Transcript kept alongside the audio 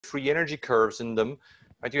free energy curves in them,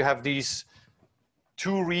 right? You have these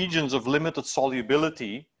two regions of limited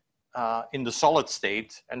solubility in the solid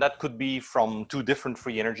state, and that could be from two different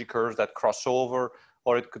free energy curves that cross over,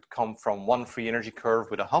 or it could come from one free energy curve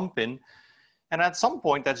with a hump in. And at some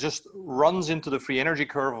point that just runs into the free energy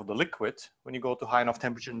curve of the liquid when you go to high enough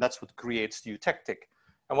temperature, and that's what creates the eutectic.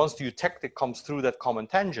 And once the eutectic comes through that common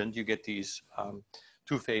tangent, you get these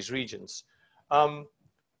two-phase regions.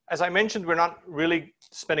 As I mentioned, we're not really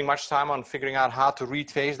spending much time on figuring out how to read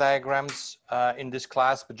phase diagrams in this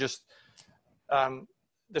class, but just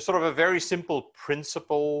there's sort of a very simple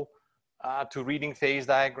principle to reading phase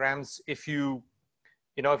diagrams. If you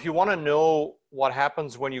want to know what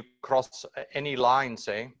happens when you cross any line,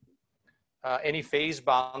 say, any phase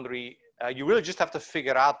boundary, you really just have to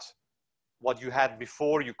figure out what you had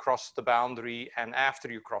before you crossed the boundary and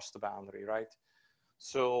after you crossed the boundary, right?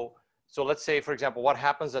 So let's say, for example, what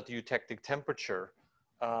happens at the eutectic temperature?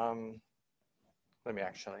 Let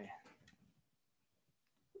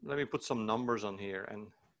me put some numbers on here, and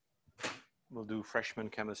we'll do freshman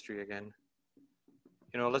chemistry again.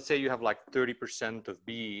 Let's say you have like 30% of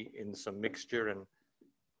B in some mixture, and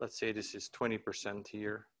let's say this is 20%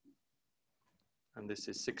 here, and this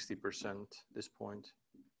is 60%, this point,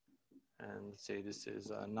 and let's say this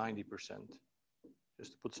is 90%,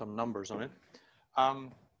 just to put some numbers on it.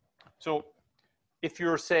 So if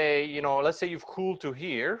you're, say, let's say you've cooled to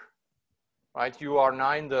here, right? You are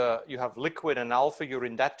now you have liquid and alpha, you're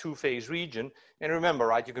in that two-phase region. And remember,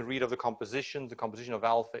 right, you can read of the composition of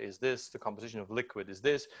alpha is this, the composition of liquid is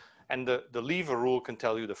this, and the lever rule can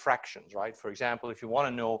tell you the fractions, right? For example, if you want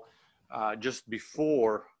to know just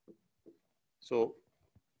before, so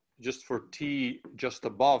just for T, just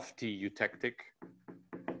above T eutectic,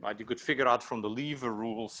 right, you could figure out from the lever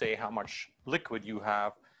rule, say, how much liquid you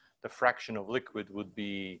have. The fraction of liquid would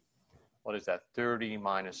be, what is that, 30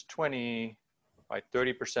 minus 20, right?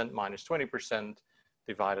 30% minus 20%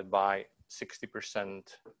 divided by 60%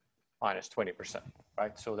 minus 20%,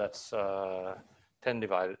 right? So that's 10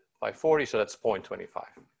 divided by 40, so that's 0.25,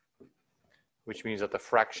 which means that the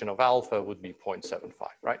fraction of alpha would be 0.75,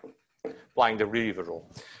 right? Applying the lever rule.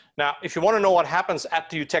 Now, if you want to know what happens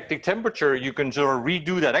at the eutectic temperature, you can sort of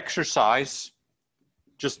redo that exercise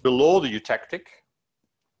just below the eutectic,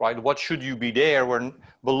 right? What should you be there when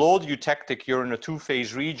below the eutectic, you're in a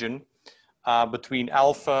two-phase region between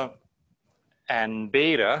alpha and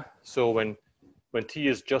beta. So when T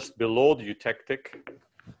is just below the eutectic,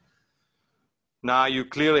 now you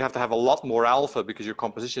clearly have to have a lot more alpha because your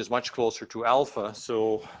composition is much closer to alpha.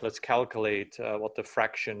 So let's calculate what the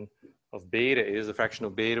fraction of beta is. The fraction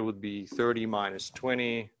of beta would be 30 minus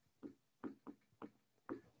 20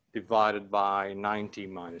 divided by 90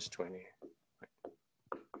 minus 20.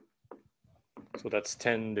 So that's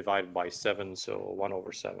 10 divided by 7, so 1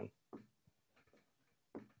 over 7.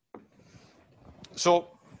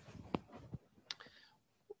 So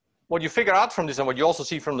what you figure out from this, and what you also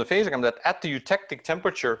see from the phase diagram, that at the eutectic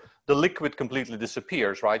temperature, the liquid completely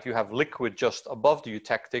disappears, right? You have liquid just above the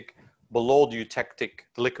eutectic. Below the eutectic,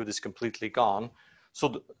 the liquid is completely gone. So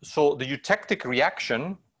the eutectic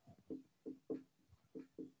reaction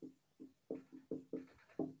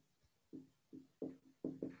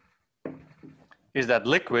is that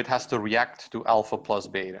liquid has to react to alpha plus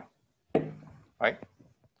beta, right?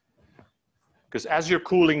 Because as you're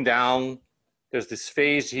cooling down, there's this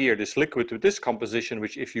phase here, this liquid with this composition,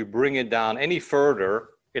 which if you bring it down any further,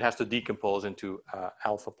 it has to decompose into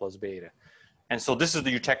alpha plus beta. And so this is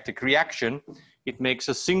the eutectic reaction. It makes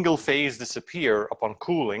a single phase disappear upon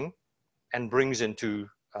cooling and brings into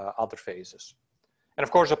other phases. And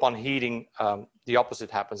of course, upon heating, the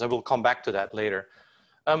opposite happens. I will come back to that later.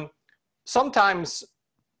 Sometimes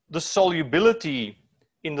the solubility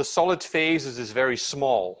in the solid phases is very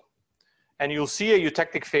small. And you'll see a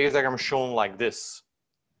eutectic phase diagram shown like this.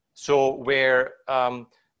 So where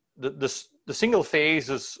the single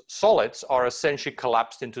phases solids are essentially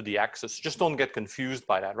collapsed into the axis. Just don't get confused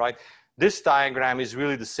by that, right? This diagram is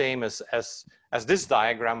really the same as this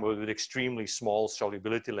diagram with extremely small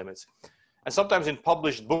solubility limits. And sometimes in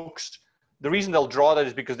published books, the reason they'll draw that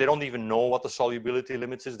is because they don't even know what the solubility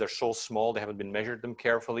limits is. They're so small, they haven't been measured them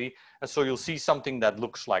carefully. And so you'll see something that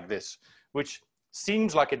looks like this, which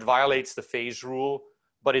seems like it violates the phase rule,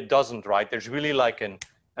 but it doesn't, right? There's really like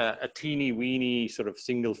a teeny weeny sort of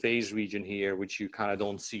single phase region here, which you kind of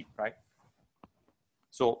don't see, right?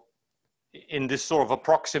 So in this sort of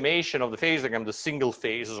approximation of the phase diagram, the single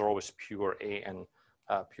phases are always pure A and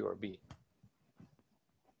pure B.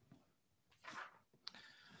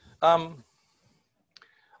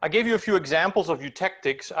 I gave you a few examples of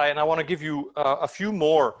eutectics, and I want to give you a few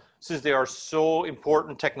more since they are so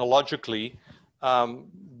important technologically,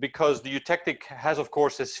 because the eutectic has, of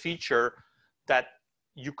course, this feature that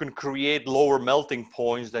you can create lower melting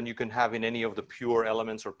points than you can have in any of the pure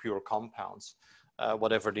elements or pure compounds,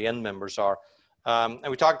 whatever the end members are. And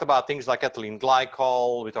we talked about things like ethylene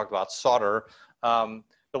glycol, we talked about solder.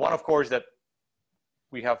 The one, of course, that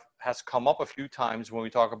has come up a few times when we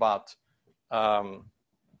talk about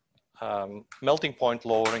melting point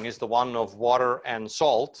lowering is the one of water and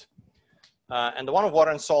salt. And the one of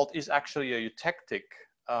water and salt is actually a eutectic.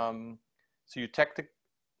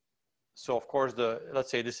 So of course,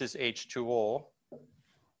 let's say this is H2O.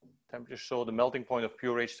 Temperature, so the melting point of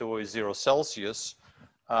pure H2O is 0 Celsius.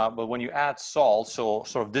 But when you add salt, so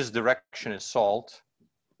sort of this direction is salt.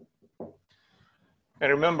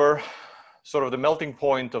 And remember, sort of the melting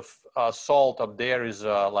point of salt up there is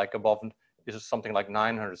like above, is something like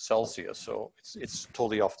 900 Celsius. So it's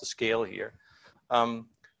totally off the scale here.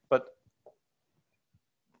 But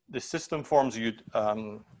the system forms a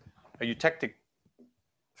eutectic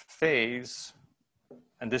phase,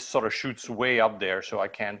 and this sort of shoots way up there, so I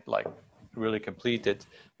can't like really complete it.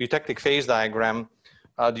 Eutectic phase diagram.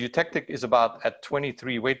 The eutectic is about at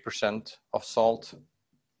 23 weight% of salt,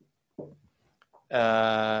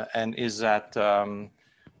 and is at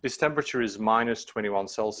this temperature is minus 21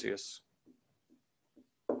 Celsius,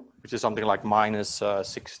 which is something like minus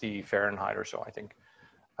 60 Fahrenheit or so, I think.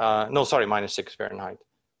 No, sorry, minus 6 Fahrenheit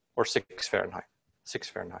or 6 Fahrenheit. 6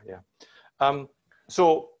 Fahrenheit, yeah.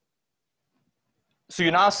 So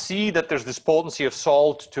you now see that there's this potency of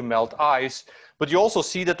salt to melt ice, but you also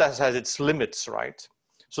see that that has its limits, right?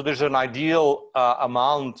 So there's an ideal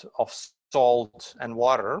amount of salt and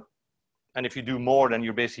water. And if you do more, then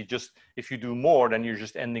you're basically just, if you do more, then you're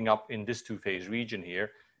just ending up in this two-phase region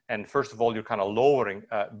here. And first of all, you're kind of lowering,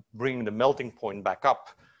 bringing the melting point back up,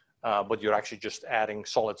 but you're actually just adding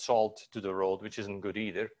solid salt to the road, which isn't good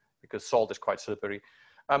either, because salt is quite slippery.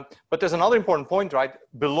 But there's another important point, right?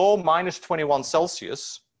 Below minus 21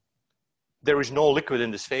 Celsius, there is no liquid in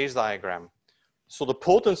this phase diagram. So the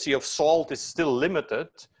potency of salt is still limited,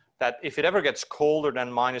 that if it ever gets colder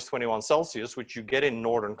than minus 21 Celsius, which you get in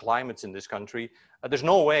northern climates in this country, there's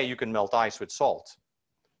no way you can melt ice with salt,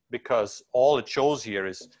 because all it shows here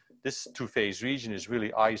is this two-phase region is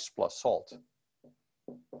really ice plus salt.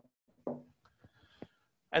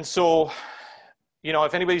 And so, you know,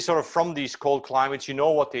 if anybody's sort of from these cold climates, you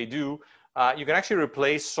know what they do. You can actually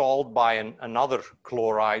replace salt by another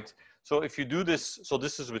chloride. So if you do this, so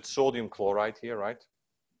this is with sodium chloride here, right?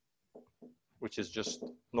 Which is just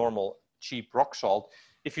normal, cheap rock salt.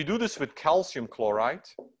 If you do this with calcium chloride,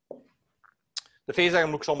 the phase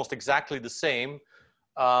diagram looks almost exactly the same,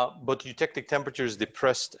 but eutectic temperature is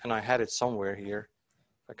depressed, and I had it somewhere here.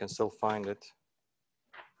 I can still find it.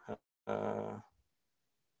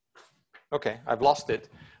 Okay, I've lost it.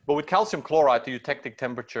 But with calcium chloride, the eutectic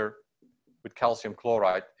temperature with calcium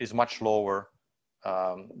chloride is much lower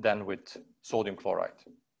than with sodium chloride.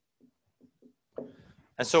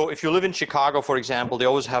 And so if you live in Chicago, for example, they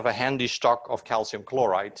always have a handy stock of calcium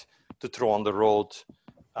chloride to throw on the road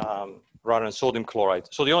rather than sodium chloride.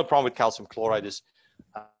 So the only problem with calcium chloride is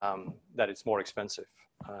that it's more expensive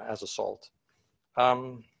as a salt.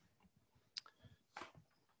 Let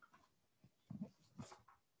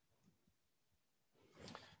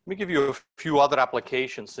me give you a few other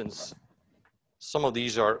applications, since some of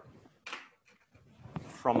these are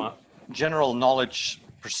from a general knowledge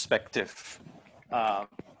perspective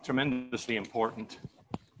tremendously important.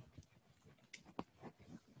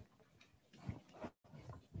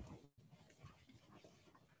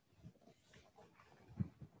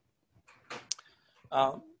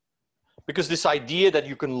 Because this idea that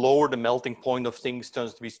you can lower the melting point of things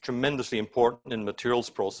turns to be tremendously important in materials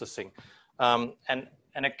processing.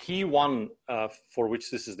 And a key one for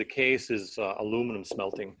which this is the case is aluminum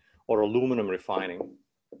smelting or aluminum refining.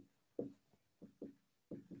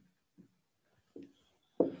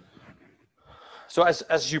 So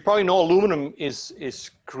as you probably know, aluminum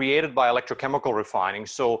is created by electrochemical refining.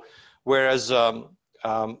 So whereas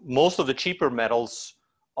most of the cheaper metals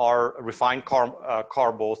are refined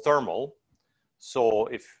carbothermal. So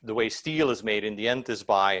if the way steel is made in the end is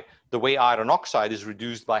by the way iron oxide is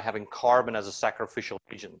reduced by having carbon as a sacrificial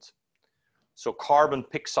agent. So carbon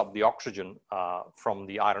picks up the oxygen from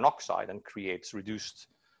the iron oxide and creates reduced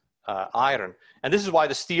iron. And this is why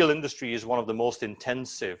the steel industry is one of the most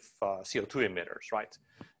intensive CO2 emitters, right?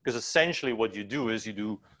 Because essentially what you do is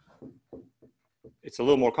it's a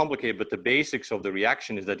little more complicated, but the basics of the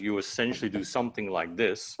reaction is that you essentially do something like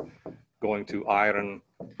this, going to iron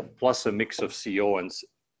plus a mix of CO and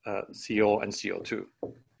CO2.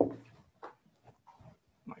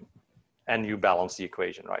 and you balance the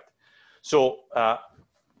equation, right? So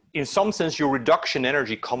in some sense, your reduction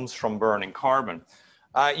energy comes from burning carbon.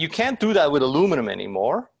 You can't do that with aluminum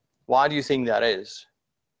anymore. Why do you think that is?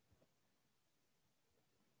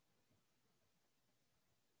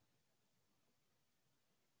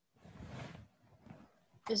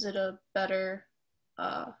 Is it a better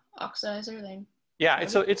oxidizer than? Yeah,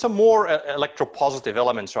 it's a more electropositive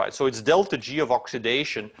element, right? So its delta G of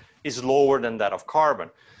oxidation is lower than that of carbon.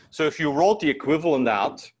 So if you wrote the equivalent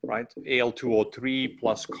out, right, Al2O3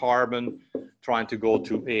 plus carbon, trying to go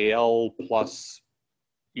to Al plus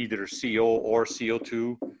either CO or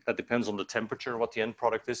CO2, that depends on the temperature, what the end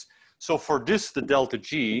product is. So for this, the delta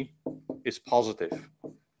G is positive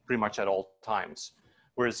pretty much at all times.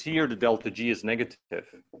 Whereas here, the delta G is negative.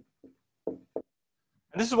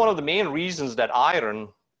 And this is one of the main reasons that iron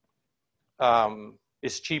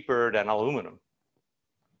is cheaper than aluminum.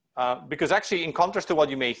 Because actually, in contrast to what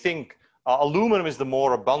you may think, aluminum is the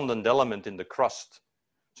more abundant element in the crust.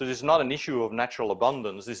 So this is not an issue of natural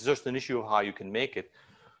abundance. This is just an issue of how you can make it.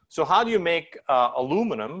 So how do you make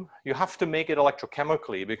aluminum? You have to make it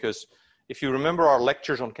electrochemically, because if you remember our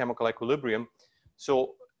lectures on chemical equilibrium,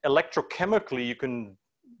 so electrochemically,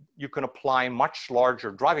 you can apply much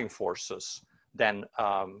larger driving forces than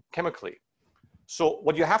chemically. So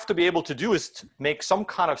what you have to be able to do is to make some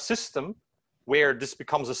kind of system where this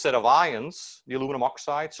becomes a set of ions, the aluminum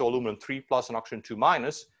oxide, so aluminum 3 plus and oxygen 2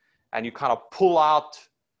 minus, and you kind of pull out,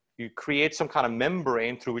 you create some kind of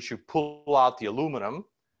membrane through which you pull out the aluminum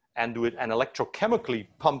and do it and electrochemically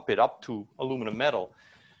pump it up to aluminum metal.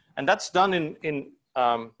 And that's done in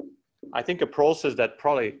I think a process that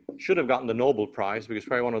probably should have gotten the Nobel Prize, because it's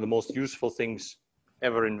probably one of the most useful things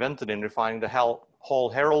ever invented in refining, the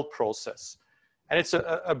Hall-Héroult process. And it's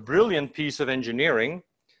a brilliant piece of engineering,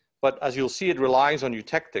 but as you'll see, it relies on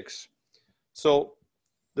eutectics. So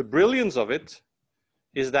the brilliance of it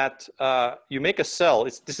is that you make a cell.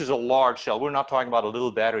 This is a large cell. We're not talking about a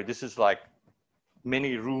little battery. This is like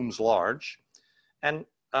many rooms large. And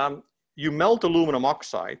you melt aluminum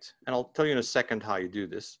oxide, and I'll tell you in a second how you do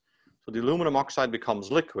this. So the aluminum oxide becomes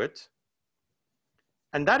liquid.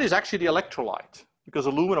 And that is actually the electrolyte, because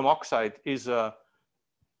aluminum oxide is a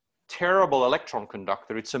terrible electron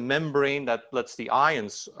conductor. It's a membrane that lets the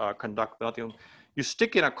ions conduct. You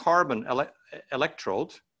stick in a carbon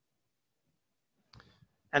electrode,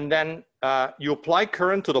 and then you apply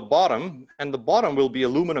current to the bottom, and the bottom will be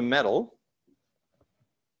aluminum metal.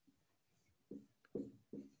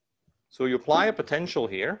 So you apply a potential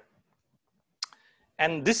here.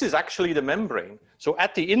 And this is actually the membrane. So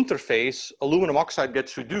at the interface, aluminum oxide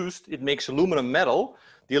gets reduced. It makes aluminum metal.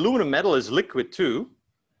 The aluminum metal is liquid too.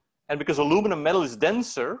 And because aluminum metal is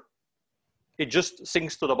denser, it just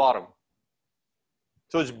sinks to the bottom.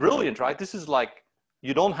 So it's brilliant, right? This is like,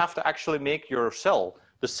 you don't have to actually make your cell.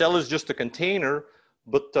 The cell is just a container,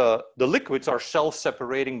 but the liquids are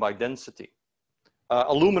self-separating by density.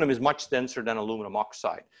 Aluminum is much denser than aluminum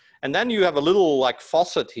oxide. And then you have a little like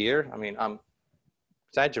faucet here. I mean, I'm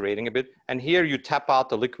exaggerating a bit. And here you tap out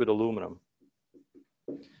the liquid aluminum.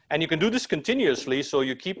 And you can do this continuously. So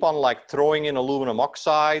you keep on like throwing in aluminum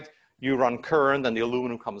oxide, you run current, and the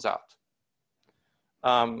aluminum comes out.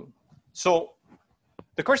 So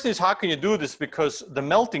the question is, how can you do this? Because the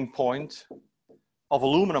melting point of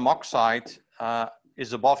aluminum oxide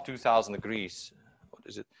is above 2000 degrees. What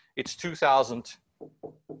is it? It's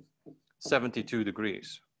 2072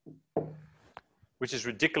 degrees, which is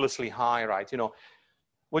ridiculously high, right? You know,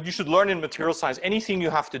 what you should learn in material science, anything you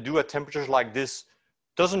have to do at temperatures like this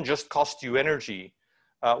doesn't just cost you energy.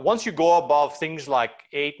 Once you go above things like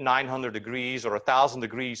 800-900 degrees or 1000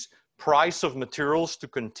 degrees, price of materials to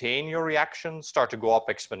contain your reaction start to go up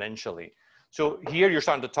exponentially. So here you're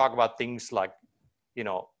starting to talk about things like, you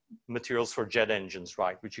know, materials for jet engines,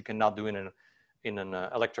 right? Which you cannot do in an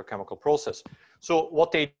electrochemical process. So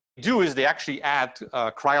what they do is they actually add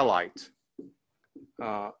cryolite,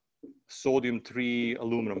 sodium 3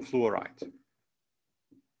 aluminum fluoride.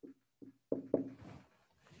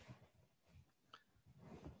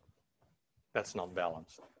 That's not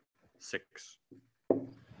balanced. 6.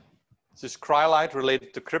 This is cryolite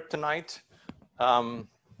related to kryptonite. And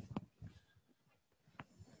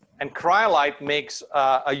cryolite makes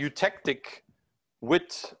a eutectic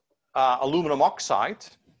with aluminum oxide.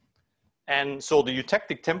 And so the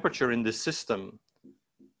eutectic temperature in this system,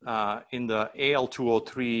 in the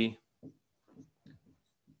Al2O3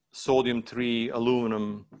 sodium 3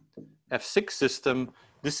 aluminum F6 system,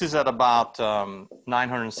 this is at about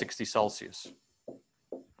 960 Celsius.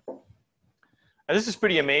 And this is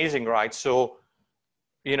pretty amazing, right? So,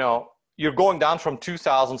 you know, you're going down from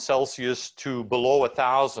 2000 Celsius to below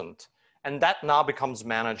 1000. And that now becomes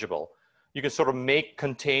manageable. You can sort of make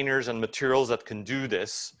containers and materials that can do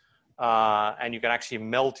this. And you can actually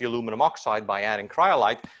melt the aluminum oxide by adding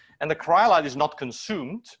cryolite. And the cryolite is not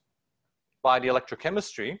consumed by the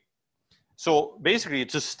electrochemistry. So basically, it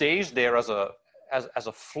just stays there as a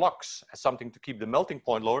flux, as something to keep the melting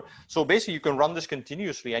point lower. So basically, you can run this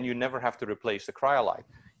continuously, and you never have to replace the cryolite.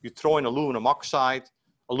 You throw in aluminum oxide,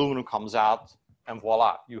 aluminum comes out, and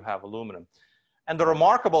voila, you have aluminum. And the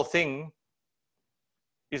remarkable thing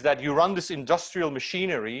is that you run this industrial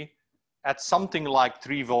machinery at something like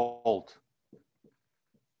 3 volt.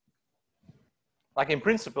 Like in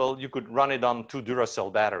principle, you could run it on 2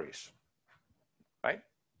 Duracell batteries, right?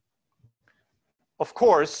 Of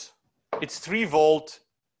course, it's 3 volt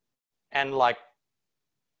and like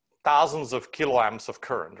thousands of kiloamps of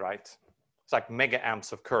current, right? It's like mega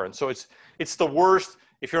amps of current. So it's the worst.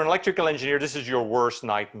 If you're an electrical engineer, this is your worst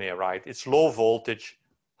nightmare, right? It's low voltage,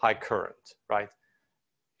 high current, right?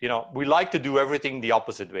 You know, we like to do everything the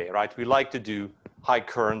opposite way, right? We like to do high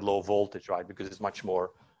current, low voltage, right? Because it's much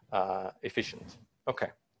more efficient. Okay.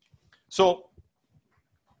 So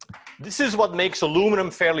this is what makes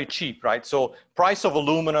aluminum fairly cheap, right? So price of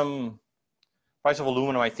aluminum,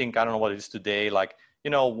 I think, I don't know what it is today, like,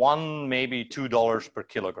 you know, $1, maybe $2 per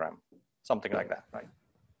kilogram, something like that, right?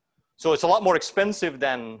 So it's a lot more expensive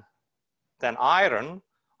than iron.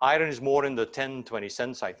 Iron is more in the 10, 20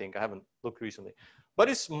 cents, I think. I haven't looked recently. But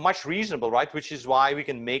it's much reasonable, right? Which is why we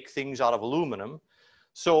can make things out of aluminum.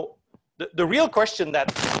 So the real question that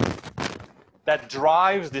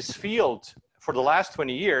drives this field for the last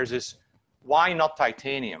 20 years is, why not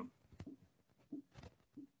titanium?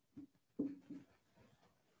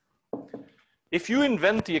 If you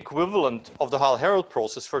invent the equivalent of the Hall-Héroult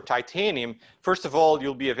process for titanium, first of all,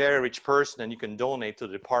 you'll be a very rich person and you can donate to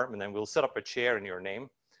the department and we'll set up a chair in your name.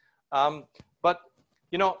 But,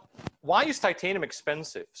 you know, why is titanium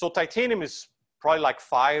expensive? So titanium is probably like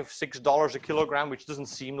 $5, $6 a kilogram, which doesn't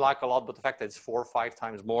seem like a lot, but the fact that it's 4 or 5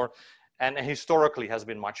 times more, and historically has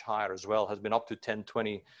been much higher as well, has been up to $10,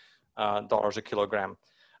 $20 a kilogram.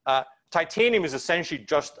 Titanium is essentially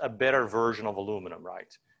just a better version of aluminum,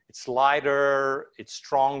 right? It's lighter, it's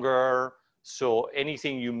stronger. So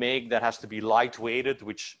anything you make that has to be lightweighted,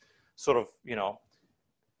 which sort of, you know,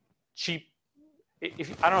 cheap. I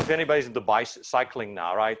don't know if anybody's into bicycling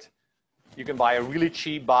now, right? You can buy a really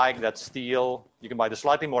cheap bike that's steel. You can buy the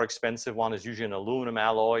slightly more expensive one, is usually an aluminum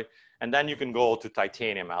alloy. And then you can go to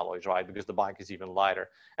titanium alloys, right? Because the bike is even lighter.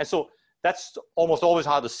 And so that's almost always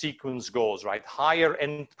how the sequence goes, right? Higher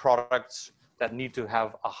end products that need to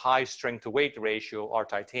have a high strength to weight ratio are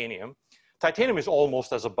titanium. Titanium is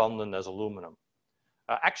almost as abundant as aluminum.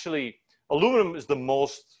 Actually, aluminum is the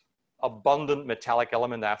most abundant metallic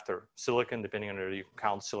element after silicon, depending on whether you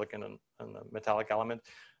count silicon and the metallic element.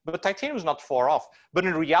 But titanium is not far off. But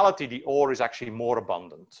in reality, the ore is actually more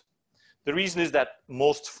abundant. The reason is that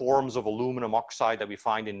most forms of aluminum oxide that we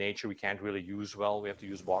find in nature, we can't really use well. We have to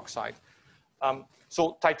use bauxite.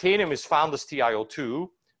 So titanium is found as TiO2,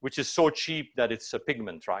 which is so cheap that it's a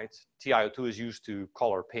pigment, right? TiO2 is used to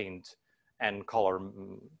color paint and color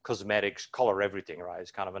cosmetics, color everything, right? It's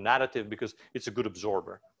kind of an additive because it's a good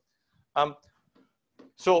absorber.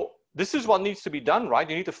 So this is what needs to be done, right?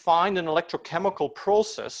 You need to find an electrochemical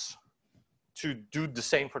process to do the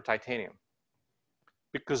same for titanium.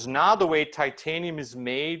 Because now the way titanium is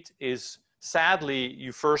made is, sadly,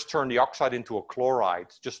 you first turn the oxide into a chloride,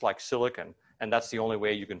 just like silicon, and that's the only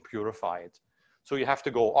way you can purify it. So you have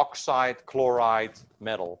to go oxide, chloride,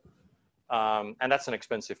 metal, and that's an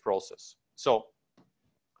expensive process. So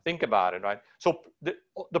think about it, right? So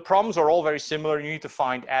the problems are all very similar. You need to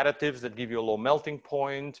find additives that give you a low melting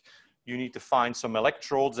point. You need to find some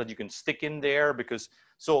electrodes that you can stick in there because,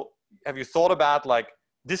 so have you thought about like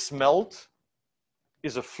this melt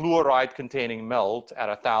is a fluoride containing melt at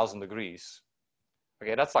 1,000 degrees.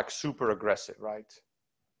 Okay, that's like super aggressive, right?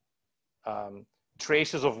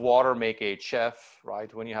 Traces of water make HF,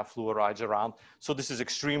 right, when you have fluorides around. So this is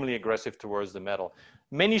extremely aggressive towards the metal.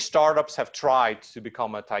 Many startups have tried to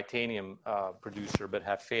become a titanium producer, but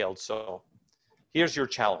have failed. So here's your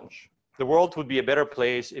challenge. The world would be a better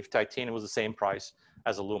place if titanium was the same price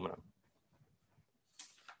as aluminum.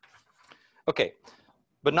 Okay,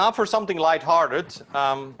 but now for something lighthearted,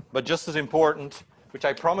 but just as important, which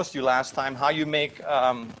I promised you last time, how you make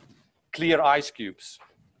clear ice cubes.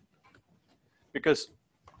 Because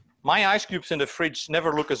my ice cubes in the fridge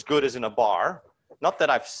never look as good as in a bar. Not that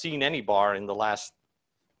I've seen any bar in the last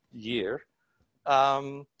year.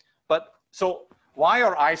 But so why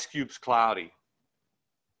are ice cubes cloudy?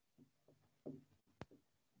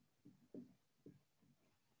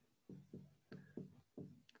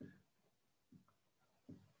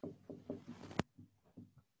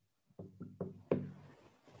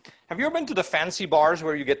 Have you ever been to the fancy bars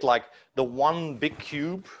where you get like the one big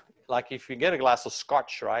cube? Like if you get a glass of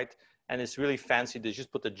scotch, right? And it's really fancy, they just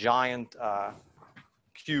put a giant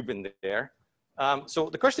cube in there. So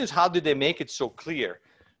the question is, how did they make it so clear?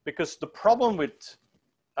 Because the problem with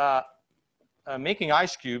making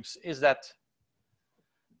ice cubes is that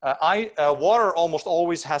water almost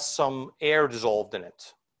always has some air dissolved in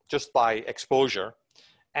it, just by exposure.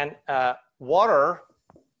 And water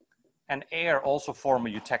and air also form a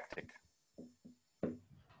eutectic.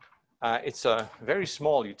 It's a very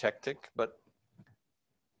small eutectic, but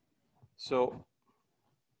so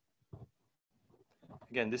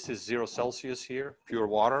again, this is 0 Celsius here, pure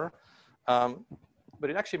water. But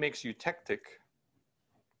it actually makes eutectic.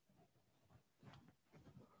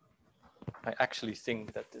 I actually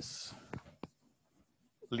think that this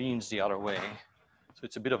leans the other way. So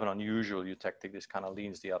it's a bit of an unusual eutectic. This kind of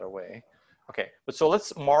leans the other way. Okay, but so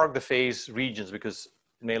let's mark the phase regions because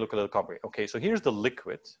it may look a little complicated. Okay, so here's the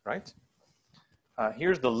liquid, right?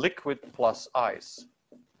 Here's the liquid plus ice.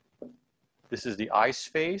 This is the ice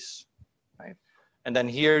phase, right? And then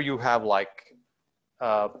here you have like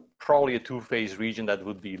probably a two-phase region that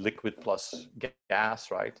would be liquid plus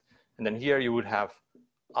gas, right? And then here you would have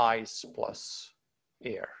ice plus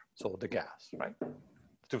air, so the gas, right?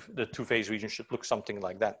 The two-phase region should look something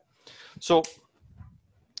like that. So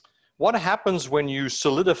what happens when you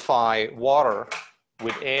solidify water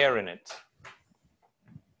with air in it?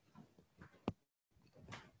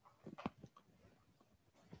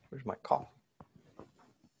 Where's my cough?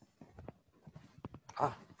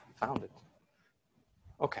 Ah, found it.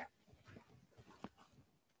 Okay.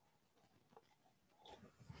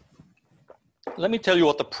 Let me tell you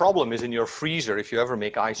what the problem is in your freezer if you ever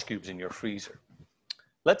make ice cubes in your freezer.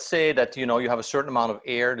 Let's say that you have a certain amount of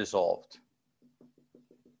air dissolved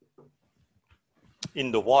in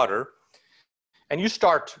the water and you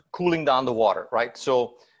start cooling down the water, right?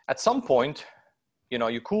 So at some point,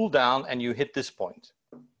 you cool down and you hit this point.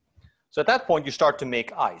 So at that point you start to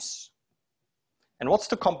make ice. And what's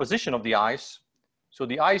the composition of the ice? So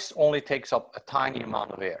the ice only takes up a tiny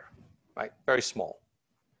amount of air, right? Very small.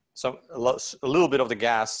 So a little bit of the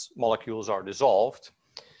gas molecules are dissolved.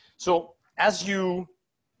 So as you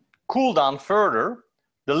cool down further,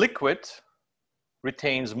 the liquid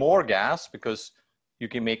retains more gas because you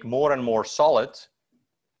can make more and more solid,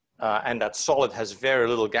 and that solid has very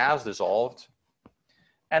little gas dissolved.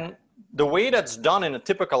 And the way that's done in a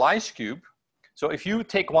typical ice cube, so if you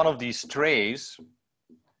take one of these trays,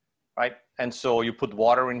 right, and so you put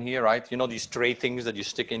water in here, right, these tray things that you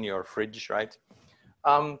stick in your fridge, right?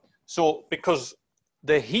 So because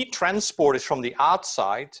the heat transport is from the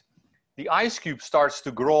outside, the ice cube starts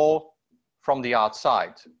to grow from the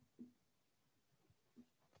outside.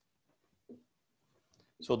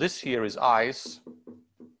 So this here is ice,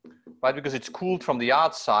 right? Because it's cooled from the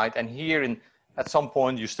outside, and here at some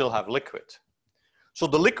point you still have liquid. So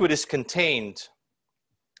the liquid is contained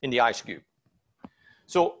in the ice cube.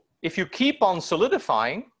 So if you keep on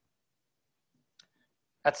solidifying,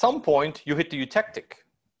 at some point you hit the eutectic.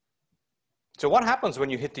 So what happens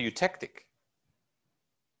when you hit the eutectic?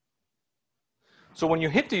 So when you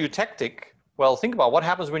hit the eutectic, well, think about what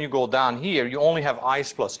happens when you go down here. You only have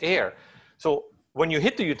ice plus air. So when you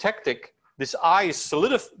hit the eutectic, this ice,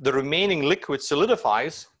 the remaining liquid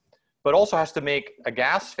solidifies, but also has to make a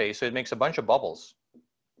gas phase, so it makes a bunch of bubbles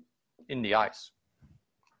in the ice.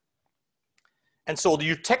 And so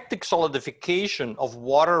the eutectic solidification of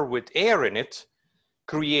water with air in it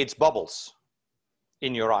creates bubbles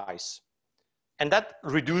in your ice. And that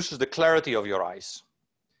reduces the clarity of your ice.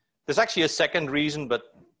 There's actually a second reason, but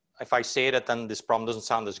if I say that, then this problem doesn't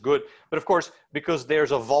sound as good. But of course, because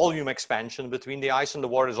there's a volume expansion between the ice and the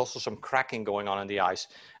water, there's also some cracking going on in the ice.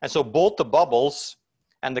 And so both the bubbles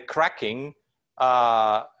and the cracking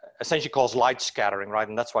essentially cause light scattering, right?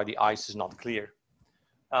 And that's why the ice is not clear.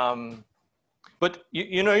 But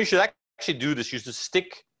you should actually do this. You should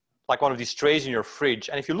stick like one of these trays in your fridge.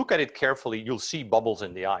 And if you look at it carefully, you'll see bubbles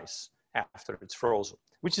in the ice after it's frozen,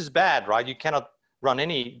 which is bad, right? You cannot run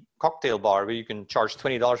any cocktail bar where you can charge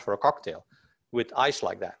 $20 for a cocktail with ice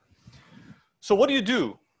like that. So what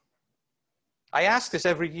do? I ask this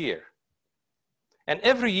every year. And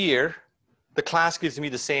every year, the class gives me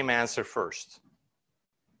the same answer first.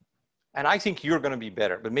 And I think you're going to be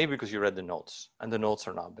better, but maybe because you read the notes, and the notes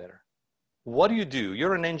are not better. What do?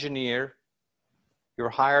 You're an engineer. You're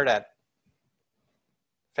hired at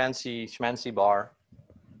fancy schmancy bar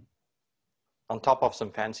on top of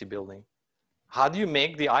some fancy building. How do you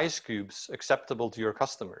make the ice cubes acceptable to your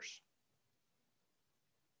customers?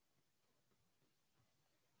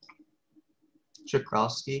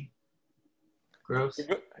 Czechowski, Gross.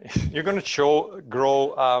 You're going to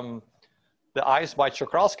grow the ice by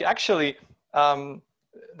Czochralski. Actually,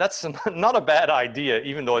 that's not a bad idea,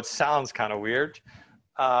 even though it sounds kind of weird,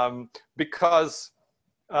 because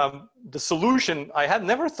the solution, I had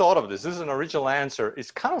never thought of this. This is an original answer.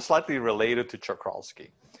 It's kind of slightly related to Czochralski.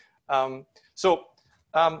 I'll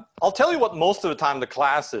tell you what most of the time the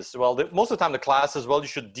class is. Well, most of the time the class is, well, you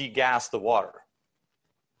should degas the water,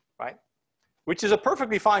 right? Which is a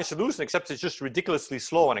perfectly fine solution, except it's just ridiculously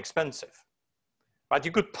slow and expensive, right?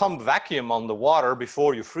 You could pump vacuum on the water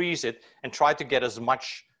before you freeze it and try to get as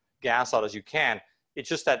much gas out as you can. It's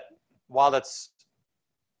just that while that's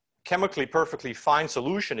chemically perfectly fine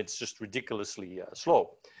solution, it's just ridiculously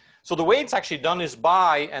slow. So the way it's actually done is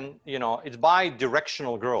by, it's by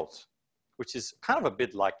directional growth, which is kind of a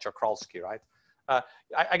bit like Czochralski, right?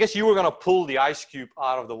 I guess you were going to pull the ice cube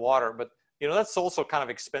out of the water, but that's also kind of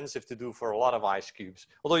expensive to do for a lot of ice cubes.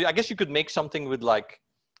 Although I guess you could make something with like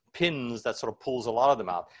pins that sort of pulls a lot of them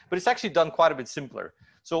out, but it's actually done quite a bit simpler.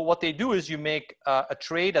 So what they do is you make a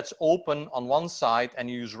tray that's open on one side and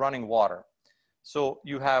you use running water. So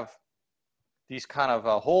you have these kind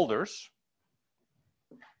of holders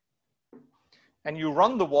and you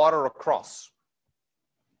run the water across.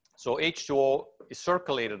 So H2O is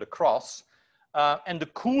circulated across and the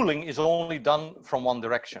cooling is only done from one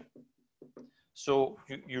direction. So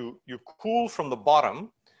you cool from the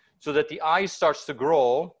bottom so that the ice starts to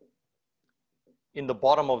grow in the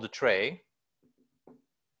bottom of the tray.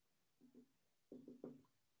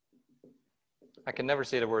 I can never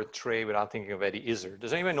say the word tray without thinking of Eddie Izzard.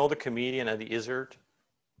 Does anyone know the comedian Eddie Izzard?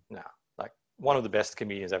 No, like one of the best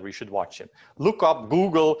comedians ever. You should watch him. Look up,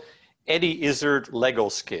 Google Eddie Izzard Lego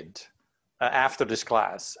skid after this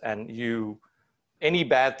class, and any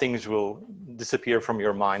bad things will disappear from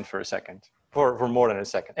your mind for a second, for more than a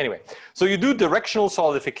second. Anyway, so you do directional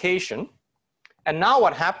solidification, and now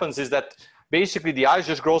what happens is that basically the ice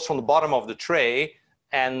just grows from the bottom of the tray,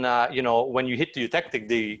 and when you hit the eutectic,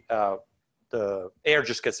 the air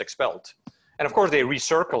just gets expelled. And of course they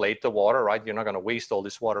recirculate the water, right? You're not going to waste all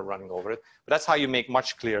this water running over it, but that's how you make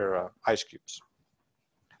much clearer ice cubes.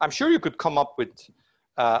 I'm sure you could come up with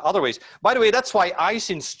other ways. By the way, that's why ice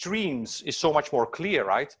in streams is so much more clear,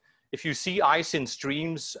 right? If you see ice in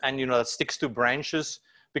streams and that sticks to branches,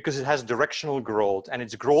 because it has directional growth and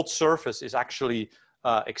its growth surface is actually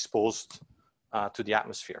exposed to the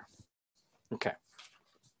atmosphere. Okay.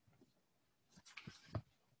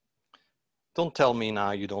 Don't tell me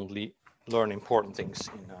now you don't learn important things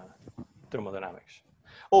in thermodynamics.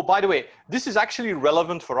 Oh, by the way, this is actually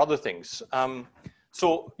relevant for other things.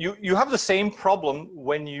 So you have the same problem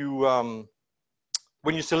when you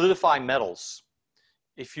solidify metals.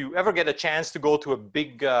 If you ever get a chance to go to a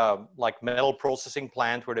big like metal processing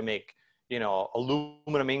plant where they make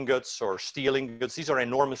aluminum ingots or steel ingots, these are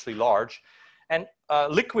enormously large, and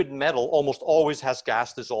liquid metal almost always has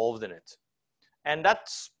gas dissolved in it, and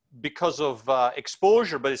that's because of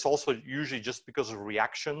exposure, but it's also usually just because of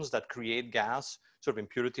reactions that create gas, sort of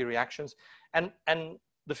impurity reactions. And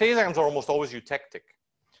the phase diagrams are almost always eutectic.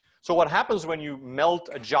 So what happens when you melt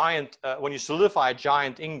a giant, when you solidify a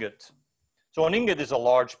giant ingot? So an ingot is a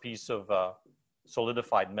large piece of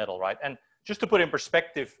solidified metal, right? And just to put in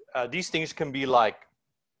perspective, these things can be like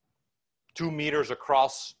 2 meters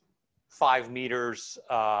across, 5 meters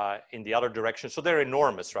in the other direction. So they're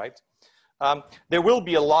enormous, right? There will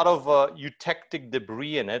be a lot of eutectic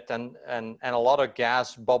debris in it and a lot of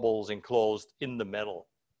gas bubbles enclosed in the metal.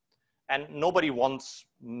 And nobody wants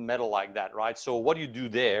metal like that, right? So what do you do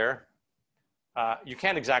there? You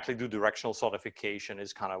can't exactly do directional solidification.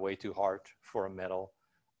 It's kind of way too hard for a metal.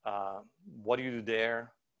 What do you do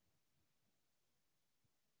there?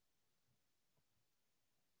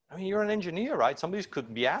 I mean, you're an engineer, right? Somebody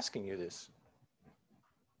could be asking you this.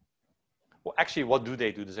 Well, actually, what do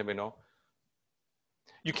they do? Does anybody know?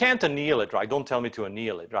 You can't anneal it, right? Don't tell me to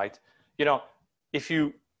anneal it, right? If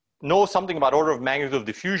you know something about order of magnitude of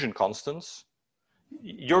diffusion constants,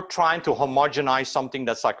 you're trying to homogenize something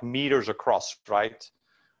that's like meters across, right?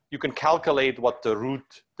 You can calculate what the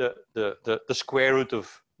root, the square root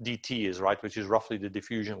of dt is, right? Which is roughly the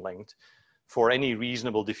diffusion length for any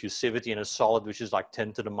reasonable diffusivity in a solid, which is like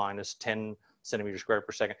 10 to the minus 10 centimeters squared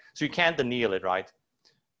per second. So you can't anneal it, right?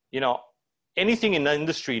 Anything in the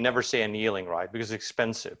industry, never say annealing, right? Because it's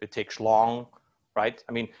expensive. It takes long, right?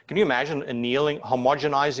 I mean, can you imagine annealing,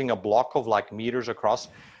 homogenizing a block of like meters across?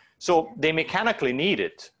 So they mechanically need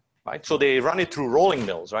it, right? So they run it through rolling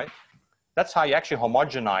mills, right? That's how you actually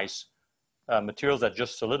homogenize materials that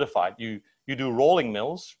just solidified. You do rolling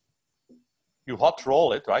mills, you hot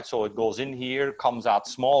roll it, right? So it goes in here, comes out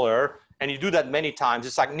smaller, and you do that many times.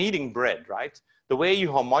 It's like kneading bread, right? the way you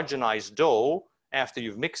homogenize dough after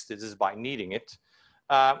you've mixed it is by kneading it.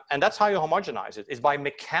 And that's how you homogenize it, is by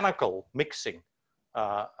mechanical mixing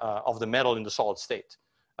of the metal in the solid state.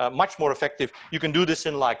 Much more effective. You can do this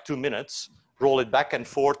in like 2 minutes, roll it back and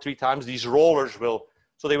forth 3 times. These rollers will,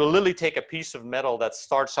 so they will literally take a piece of metal that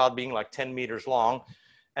starts out being like 10 meters long,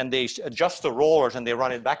 and they adjust the rollers and they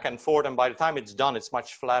run it back and forth. And by the time it's done, it's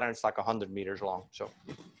much flatter and it's like 100 meters long. So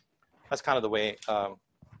that's kind of the way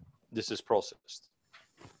this is processed.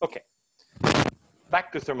 Okay, back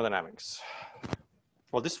to thermodynamics.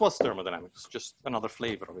 Well, this was thermodynamics, just another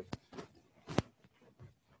flavor of it.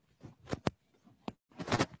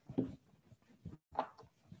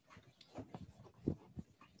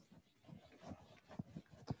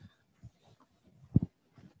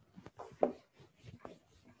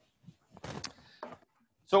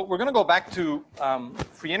 So we're going to go back to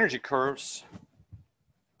free energy curves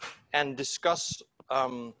and discuss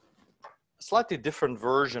a slightly different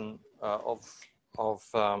version of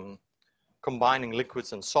combining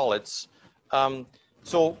liquids and solids.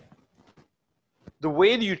 So the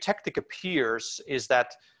way the eutectic appears is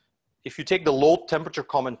that if you take the low temperature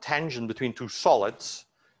common tangent between 2 solids,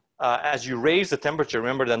 as you raise the temperature,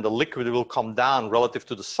 remember then the liquid will come down relative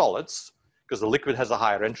to the solids, because the liquid has a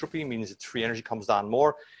higher entropy, means its free energy comes down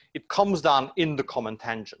more. It comes down in the common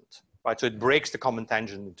tangent, right? So it breaks the common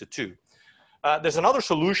tangent into 2. There's another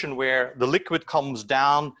solution where the liquid comes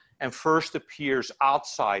down and first appears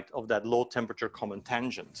outside of that low temperature common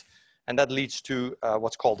tangent. And that leads to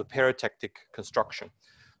what's called the peritectic construction.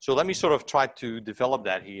 So let me sort of try to develop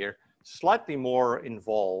that here, slightly more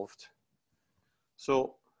involved.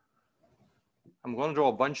 So I'm going to draw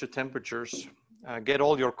a bunch of temperatures. Get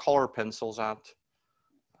all your color pencils out.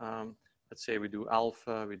 Let's say we do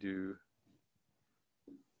alpha, we do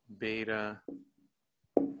beta.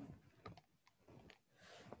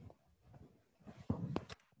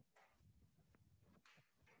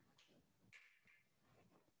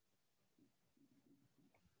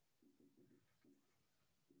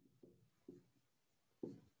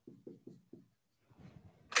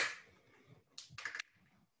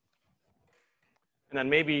 And then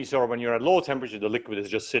maybe sort of when you're at low temperature, the liquid is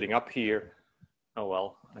just sitting up here. Oh,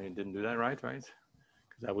 well, I didn't do that right? Because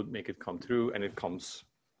that would make it come through, and it comes,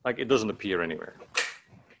 like it doesn't appear anywhere.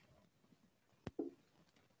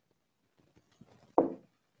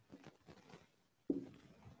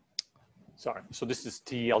 Sorry, so this is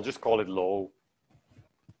T, I'll just call it low.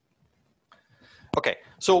 Okay,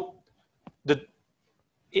 so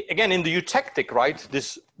again, in the eutectic, right,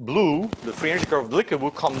 this blue, the free energy curve of the liquid, will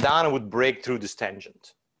come down and would break through this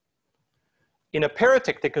tangent. In a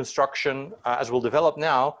peritectic construction, as we'll develop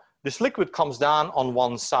now, this liquid comes down on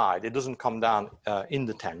one side. It doesn't come down in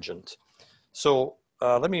the tangent. So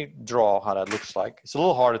let me draw how that looks like. It's a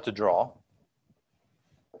little harder to draw.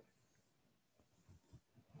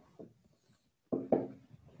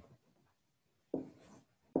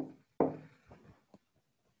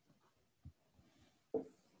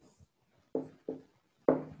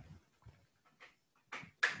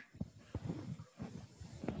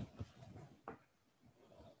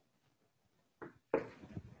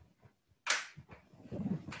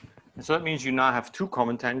 And so that means you now have 2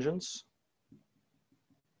 common tangents.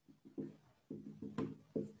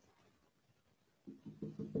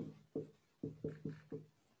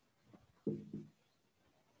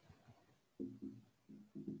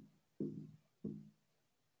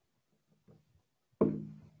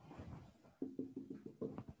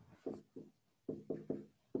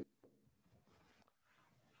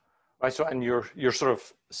 Right, so and your sort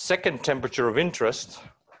of second temperature of interest,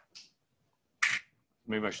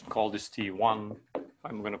 maybe I should call this T1.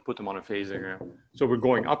 I'm going to put them on a phase diagram. So we're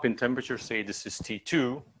going up in temperature, say this is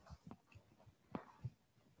T2.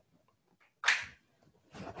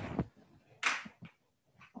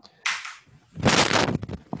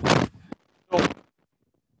 So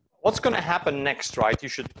what's going to happen next, right? You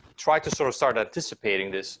should try to sort of start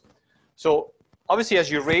anticipating this. So obviously,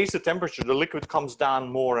 as you raise the temperature, the liquid comes down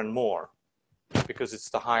more and more because it's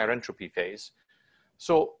the higher entropy phase.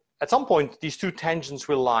 So at some point, these 2 tangents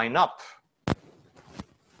will line up.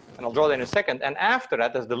 And I'll draw that in a second. And after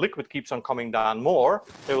that, as the liquid keeps on coming down more,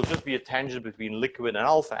 there will just be a tangent between liquid and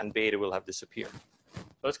alpha, and beta will have disappeared. So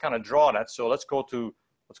let's kind of draw that. So let's go to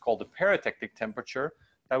what's called the peritectic temperature.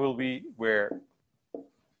 That will be where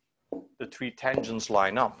the 3 tangents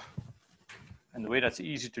line up. And the way that's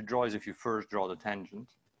easy to draw is if you first draw the tangent.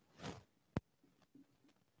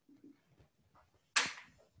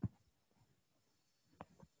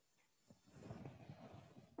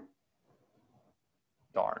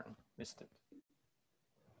 Darn, missed it.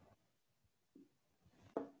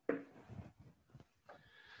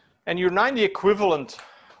 And you're now in the equivalent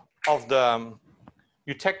of the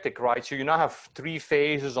eutectic, right? So you now have 3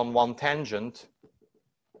 phases on one tangent.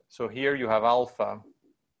 So here you have alpha,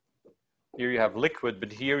 here you have liquid,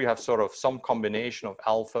 but here you have sort of some combination of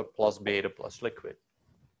alpha plus beta plus liquid.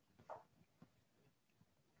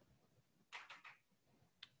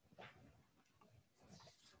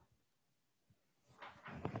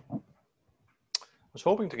 I was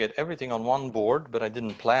hoping to get everything on one board, but I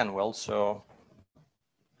didn't plan well, so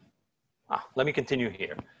let me continue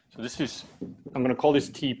here. So this is, I'm going to call this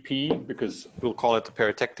TP because we'll call it the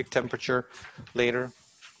peritectic temperature later.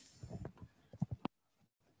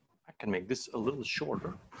 I can make this a little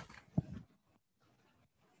shorter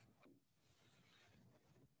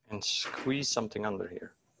and squeeze something under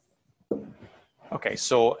here. Okay,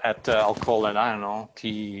 so at, I'll call it, I don't know,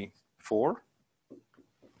 T4.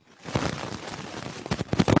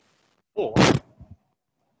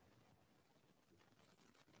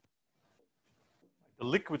 The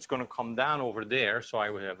liquid's going to come down over there, so I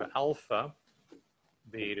will have alpha,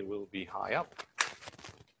 beta will be high up,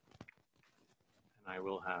 and I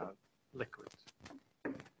will have liquid.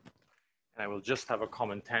 And I will just have a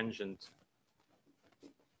common tangent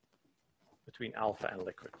between alpha and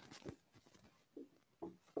liquid.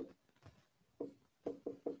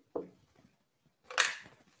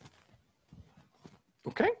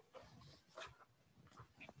 Okay?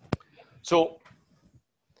 So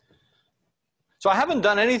I haven't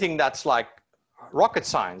done anything that's like rocket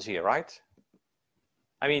science here, right?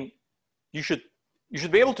 I mean, you should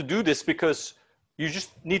be able to do this because you just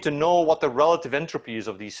need to know what the relative entropy is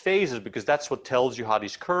of these phases, because that's what tells you how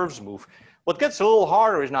these curves move. What gets a little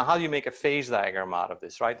harder is now how do you make a phase diagram out of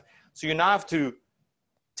this, right? So you now have to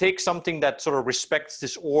take something that sort of respects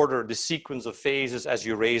this order, the sequence of phases as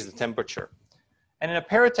you raise the temperature. And in a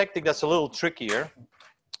peritectic, that's a little trickier.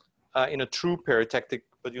 In a true peritectic,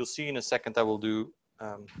 but you'll see in a second I will do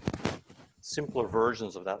simpler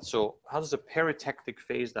versions of that. So how does a peritectic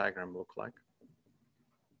phase diagram look like?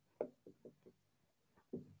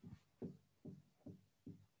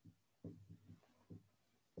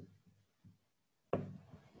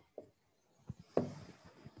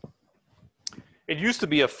 It used to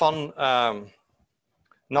be a fun,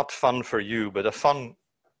 not fun for you, but a fun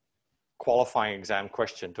qualifying exam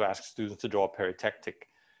question to ask students to draw a peritectic,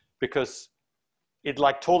 because it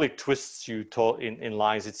like totally twists you in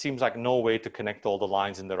lines. It seems like no way to connect all the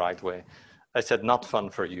lines in the right way. I said not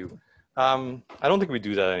fun for you. I don't think we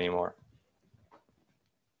do that anymore.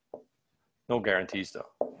 No guarantees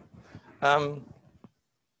though.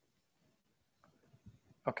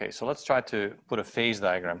 Okay, so let's try to put a phase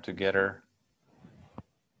diagram together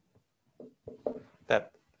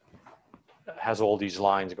that has all these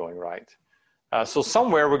lines going right. So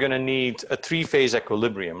somewhere we're going to need a 3-phase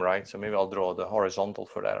equilibrium, right? So maybe I'll draw the horizontal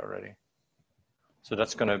for that already. So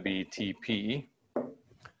that's going to be TP.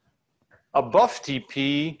 Above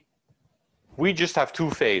TP, we just have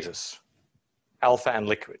 2 phases, alpha and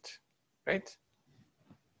liquid, right?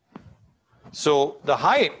 So the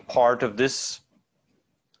high part of this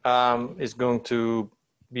is going to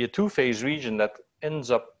be a 2-phase region that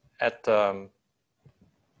ends up at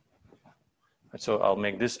so I'll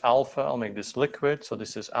make this alpha, I'll make this liquid. So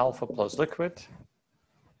this is alpha plus liquid,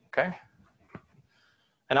 okay?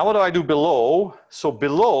 And now what do I do below? So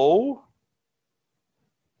below,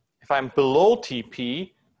 if I'm below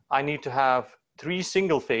TP, I need to have 3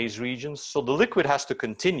 single phase regions. So the liquid has to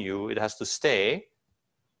continue, it has to stay.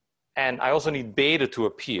 And I also need beta to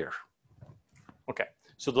appear. Okay,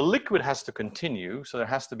 so the liquid has to continue. So there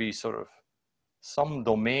has to be sort of some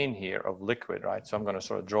domain here of liquid, right? So I'm going to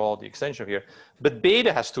sort of draw the extension of here, but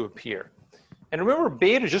beta has to appear. And remember,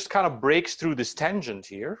 beta just kind of breaks through this tangent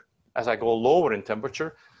here as I go lower in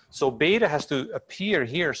temperature. So beta has to appear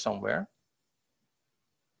here somewhere,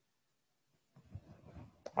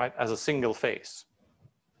 right, as a single phase.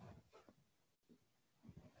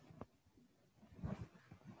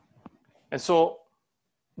 And so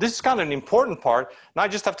this is kind of an important part. Now I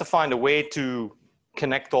just have to find a way to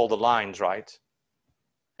connect all the lines, right?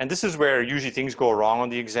 And this is where usually things go wrong on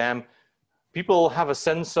the exam. People have a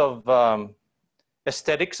sense of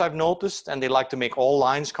aesthetics, I've noticed, and they like to make all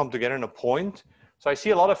lines come together in a point. So I see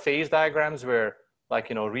a lot of phase diagrams where, like,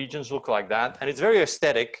 you know, regions look like that, and it's very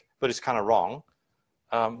aesthetic, but it's kind of wrong.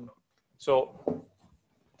 So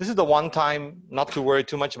this is the one time not to worry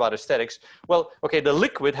too much about aesthetics. Well, okay, the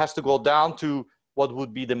liquid has to go down to what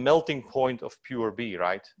would be the melting point of pure B,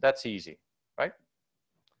 right? That's easy, right?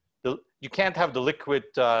 You can't have the liquid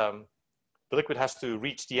has to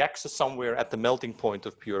reach the axis somewhere at the melting point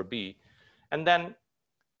of pure B. And then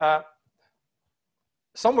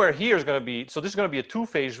somewhere here is going to be, so this is going to be a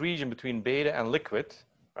two-phase region between beta and liquid,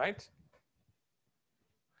 right?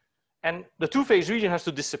 And the two-phase region has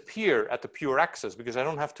to disappear at the pure axis because I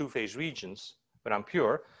don't have two-phase regions when I'm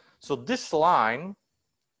pure. So this line,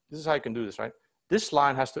 this is how you can do this, right? This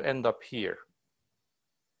line has to end up here.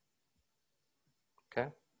 Okay.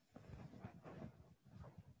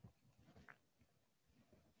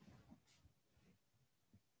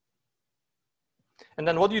 And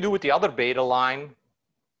then what do you do with the other beta line?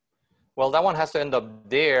 Well, that one has to end up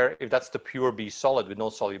there if that's the pure B solid with no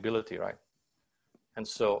solubility, right? And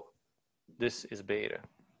so this is beta.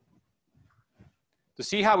 To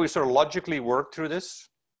see how we sort of logically work through this,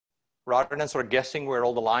 rather than sort of guessing where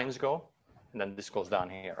all the lines go, and then this goes down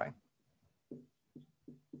here, right?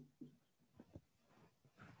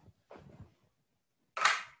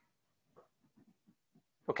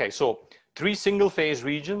 Okay, so 3 single phase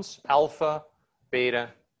regions, alpha, beta,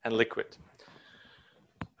 and liquid.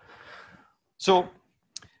 So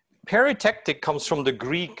peritectic comes from the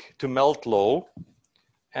Greek to melt low,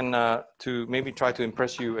 and to maybe try to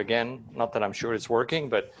impress you again, not that I'm sure it's working,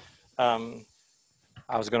 but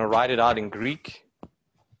I was going to write it out in Greek.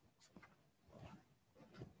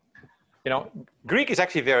 You know, Greek is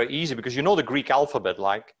actually very easy because you know the Greek alphabet,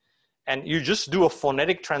 like, and you just do a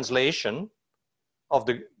phonetic translation of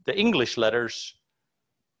the English letters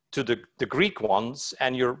to the Greek ones,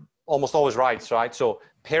 and you're almost always right, right? So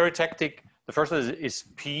peritectic, the first one is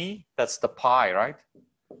P, that's the pi, right?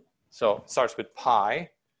 So it starts with pi.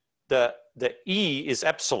 The E is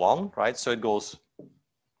epsilon, right? So it goes,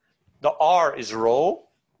 the R is rho.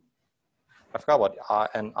 I forgot what I,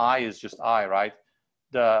 and I is just I, right?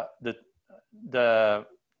 The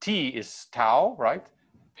T is tau, right?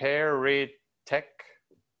 Peritec.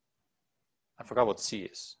 I forgot what C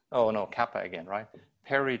is. Oh no, kappa again, right?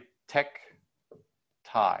 Peritec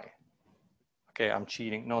tie. Okay, I'm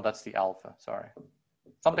cheating. No, that's the alpha, sorry.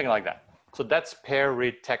 Something like that. So that's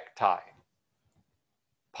peritec tie.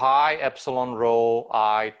 Pi, epsilon, rho,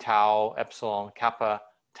 I, tau, epsilon, kappa,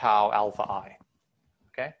 tau, alpha, I.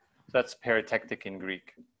 Okay, so that's peritectic in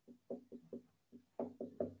Greek.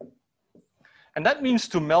 And that means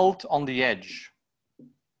to melt on the edge.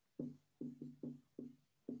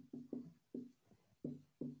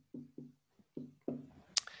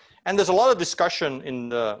 And there's a lot of discussion in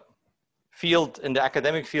the field, in the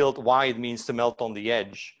academic field, why it means to melt on the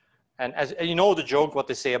edge. And as you know, the joke, what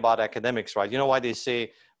they say about academics, right? You know why they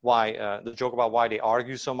say, the joke about why they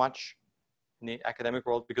argue so much in the academic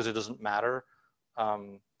world? Because it doesn't matter.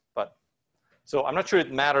 So I'm not sure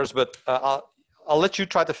it matters, but I'll let you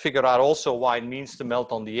try to figure out also why it means to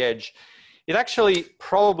melt on the edge. It actually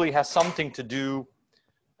probably has something to do,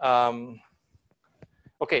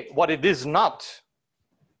 okay, what it is not,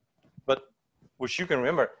 but which you can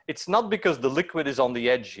remember, it's not because the liquid is on the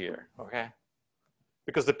edge here, okay?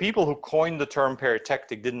 Because the people who coined the term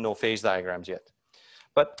peritectic didn't know phase diagrams yet.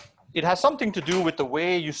 But it has something to do with the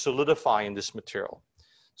way you solidify in this material.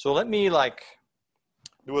 So let me like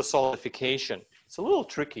do a solidification. It's a little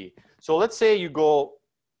tricky. So let's say you go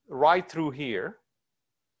right through here.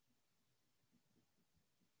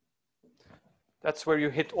 That's where you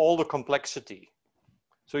hit all the complexity.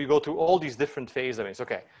 So you go through all these different phase domains.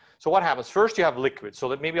 Okay, so what happens? First you have liquid. So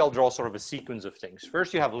that maybe I'll draw sort of a sequence of things.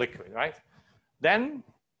 First you have liquid, right? Then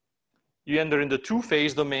you enter in the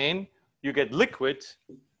two-phase domain. You get liquid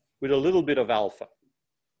with a little bit of alpha.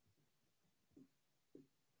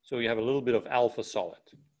 So you have a little bit of alpha solid.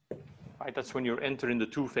 Right, that's when you're entering the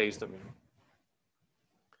two-phase domain.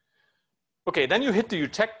 Okay, then you hit the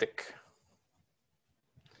eutectic.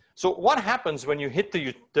 So what happens when you hit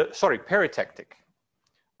the peritectic?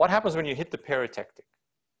 What happens when you hit the peritectic?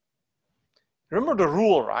 Remember the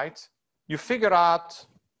rule, right? You figure out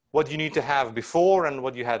what you need to have before and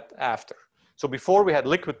what you had after. So before we had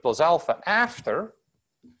liquid plus alpha. After,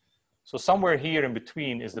 so somewhere here in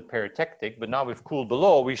between is the peritectic, but now we've cooled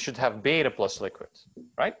below, we should have beta plus liquid,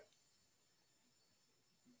 right?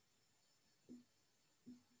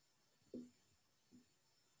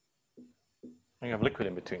 And you have liquid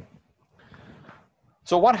in between.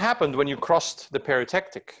 So what happened when you crossed the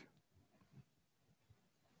peritectic?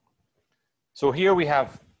 So here we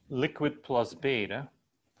have liquid plus beta,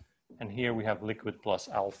 and here we have liquid plus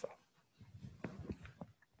alpha.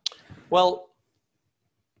 Well,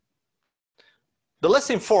 the less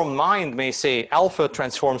informed mind may say alpha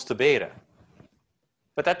transforms to beta.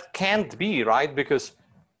 But that can't be, right? Because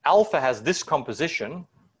alpha has this composition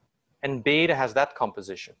and beta has that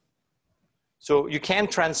composition. So you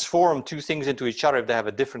can't transform two things into each other if they have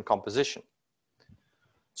a different composition.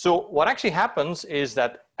 So what actually happens is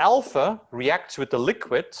that alpha reacts with the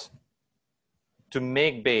liquid to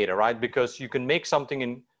make beta, right? Because you can make something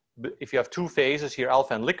in, if you have two phases here,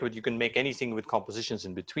 alpha and liquid, you can make anything with compositions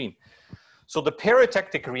in between. So the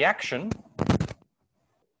peritectic reaction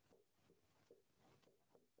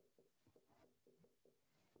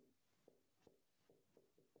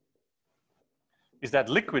is that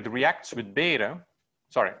liquid reacts with beta,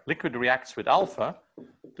 sorry, liquid reacts with alpha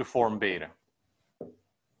to form beta.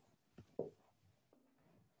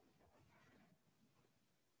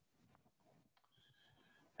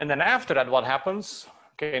 And then after that, what happens?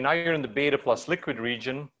 Okay, now you're in the beta plus liquid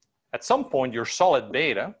region. At some point, you're solid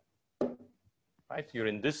beta, right? You're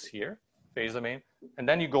in this here, phase domain. And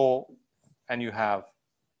then you go and you have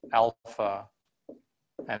alpha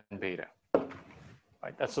and beta,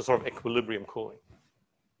 right? That's the sort of equilibrium cooling.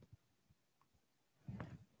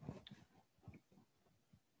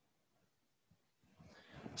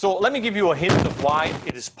 So let me give you a hint of why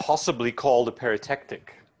it is possibly called a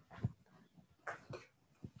peritectic.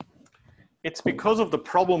 It's because of the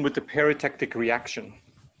problem with the peritectic reaction.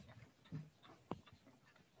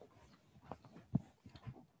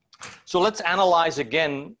 So let's analyze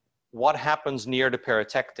again what happens near the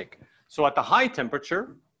peritectic. So at the high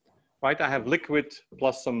temperature, right, I have liquid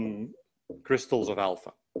plus some crystals of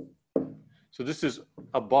alpha. So this is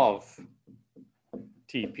above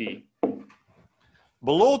TP.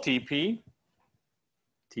 Below TP,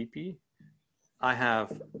 I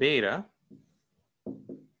have beta.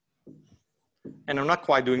 And I'm not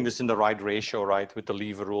quite doing this in the right ratio, right? With the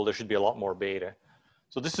lever rule, there should be a lot more beta.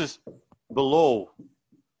 So this is below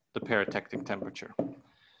the peritectic temperature.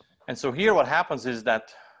 And so here what happens is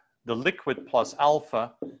that the liquid plus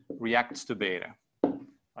alpha reacts to beta,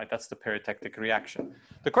 right? That's the peritectic reaction.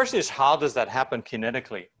 The question is, how does that happen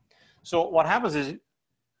kinetically? So what happens is,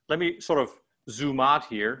 let me sort of zoom out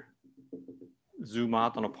here, zoom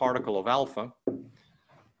out on a particle of alpha.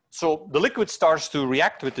 So the liquid starts to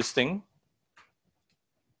react with this thing.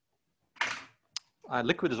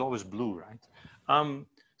 Liquid is always blue, right?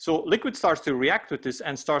 So liquid starts to react with this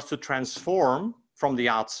and starts to transform from the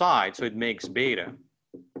outside. So it makes beta.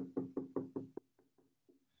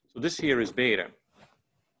 So this here is beta,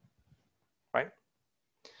 right?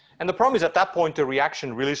 And the problem is at that point, the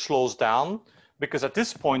reaction really slows down because at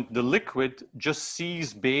this point, the liquid just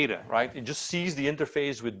sees beta, right? It just sees the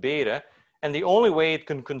interface with beta. And the only way it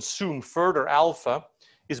can consume further alpha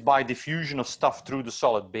is by diffusion of stuff through the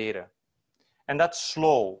solid beta. And that's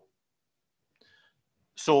slow.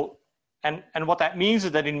 So, and what that means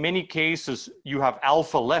is that in many cases, you have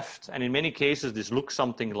alpha left. And in many cases, this looks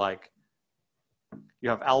something like you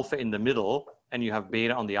have alpha in the middle and you have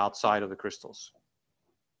beta on the outside of the crystals.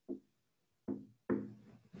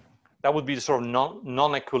 That would be the sort of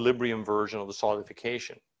non-equilibrium version of the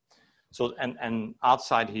solidification. So, and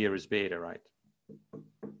outside here is beta, right?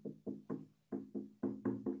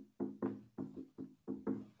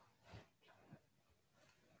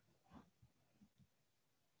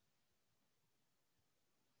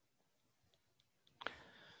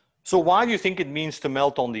 So why do you think it means to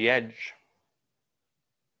melt on the edge?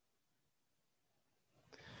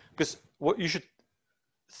 Because what you should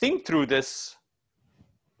think through this,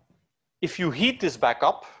 if you heat this back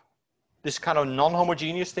up, this kind of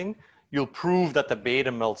non-homogeneous thing, you'll prove that the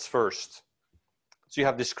beta melts first. So you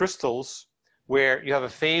have these crystals where you have a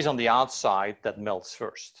phase on the outside that melts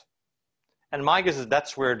first. And my guess is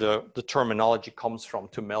that's where the terminology comes from,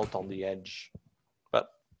 to melt on the edge. But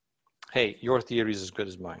hey, your theory is as good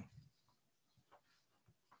as mine.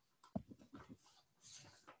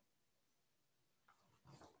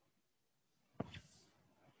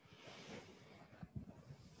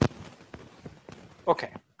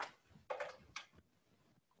 Okay.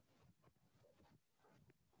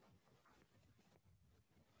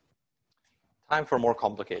 Time for more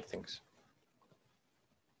complicated things.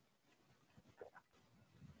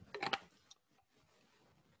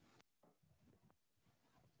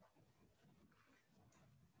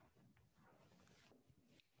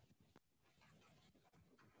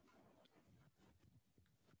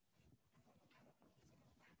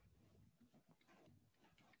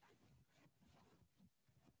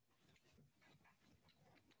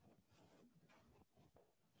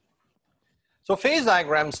 So phase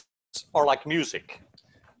diagrams are like music.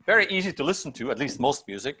 Very easy to listen to, at least most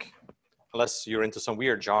music, unless you're into some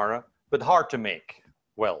weird genre, but hard to make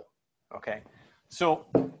well, okay? So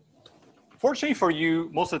fortunately for you,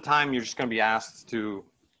 most of the time you're just gonna be asked to,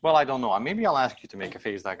 well, I don't know, maybe I'll ask you to make a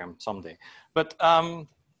phase diagram someday. But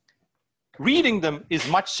reading them is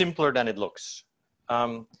much simpler than it looks.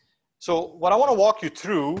 So what I wanna walk you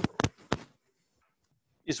through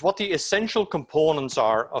is what the essential components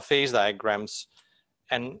are of phase diagrams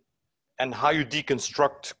and and how you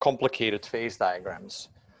deconstruct complicated phase diagrams.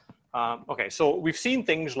 Okay, so we've seen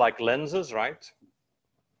things like lenses, right?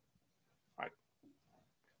 Right.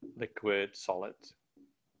 Liquid, solid.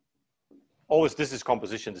 Oh, this is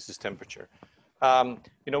composition, this is temperature.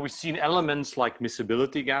 You know, we've seen elements like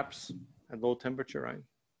miscibility gaps at low temperature,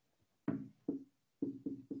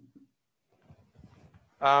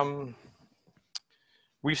 right?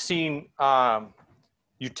 We've seen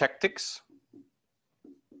eutectics.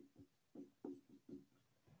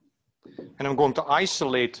 And I'm going to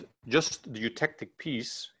isolate just the eutectic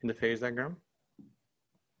piece in the phase diagram.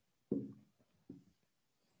 You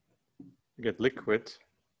get liquid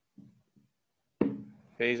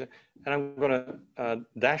phase, and I'm going to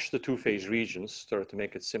dash the two phase regions to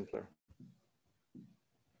make it simpler.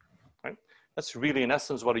 Right? That's really, in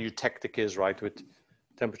essence, what a eutectic is, right, with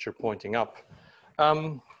temperature pointing up.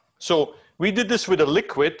 So we did this with a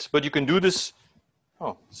liquid, but you can do this.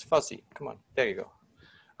 Oh, it's fuzzy. Come on, there you go.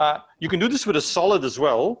 You can do this with a solid as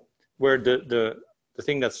well, where the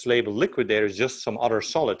thing that's labeled liquid there is just some other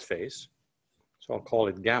solid phase. So I'll call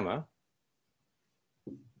it gamma.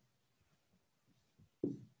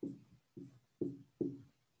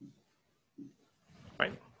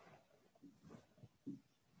 Right.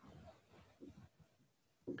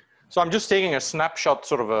 So I'm just taking a snapshot,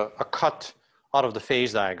 sort of a cut out of the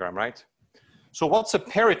phase diagram, right? So what's a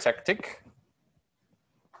peritectic?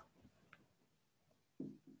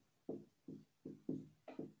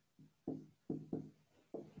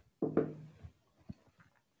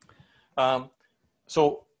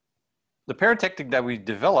 So the peritectic that we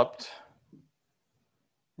developed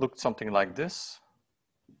looked something like this.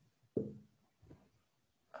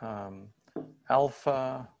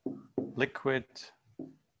 Alpha, liquid,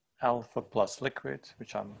 alpha plus liquid,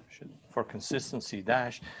 which I should, for consistency,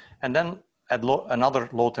 dash. And then at another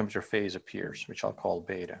low temperature phase appears, which I'll call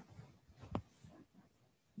beta.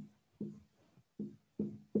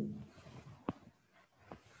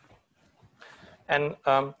 And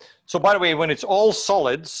so, by the way, when it's all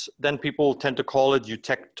solids, then people tend to call it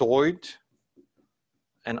eutectoid.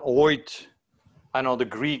 And oid, I know the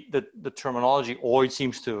Greek, the terminology oid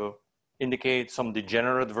seems to indicate some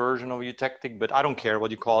degenerate version of eutectic, but I don't care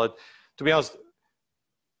what you call it. To be honest,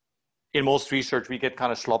 in most research, we get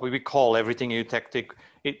kind of sloppy. We call everything eutectic.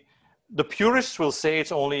 The purists will say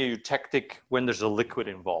it's only a eutectic when there's a liquid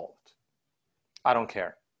involved. I don't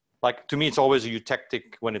care. Like, to me, it's always a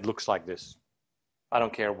eutectic when it looks like this. I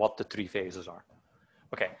don't care what the three phases are.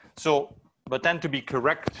 Okay, so, but then to be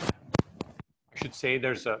correct, I should say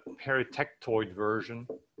there's a peritectoid version.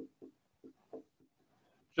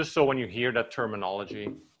 Just so when you hear that terminology,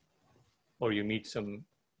 or you meet some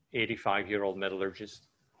 85-year-old metallurgist.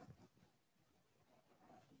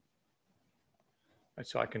 Right,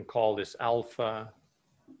 so I can call this alpha,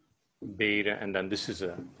 beta, and then this is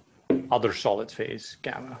a other solid phase,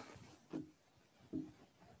 gamma.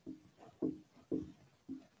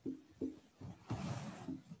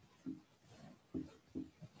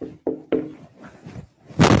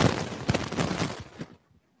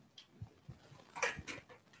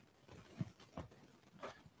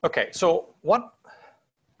 Okay, so what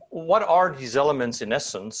are these elements in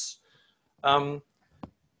essence? I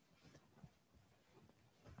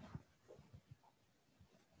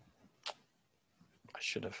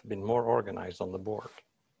should have been more organized on the board.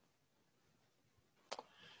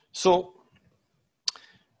 So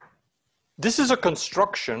this is a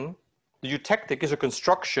construction, the eutectic is a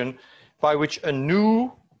construction by which a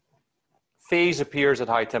new phase appears at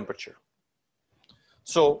high temperature.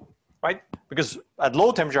 So, right, because at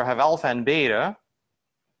low temperature I have alpha and beta,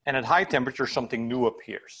 and at high temperature something new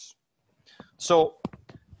appears. So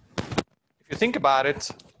if you think about it,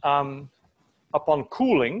 upon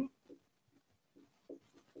cooling,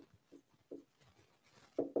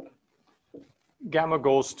 gamma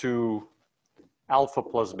goes to alpha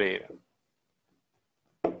plus beta.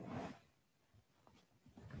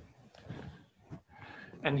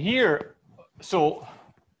 And here, so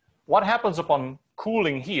what happens upon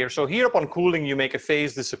cooling here? So here upon cooling, you make a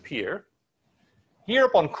phase disappear. Here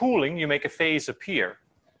upon cooling, you make a phase appear.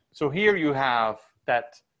 So here you have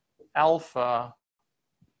that alpha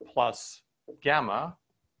plus gamma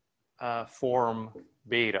form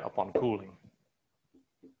beta upon cooling.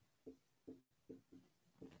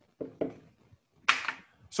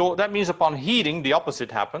 So that means upon heating, the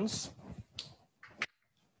opposite happens.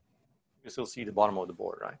 You still see the bottom of the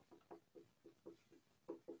board, right?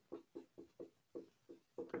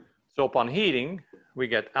 So upon heating, we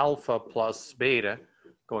get alpha plus beta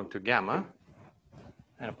going to gamma.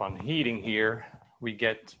 And upon heating here, we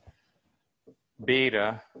get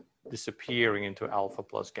beta disappearing into alpha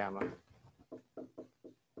plus gamma.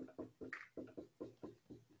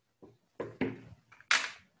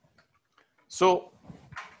 So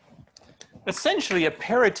essentially a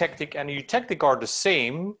peritectic and a eutectic are the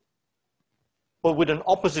same, but with an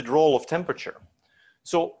opposite role of temperature.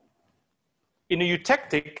 So in a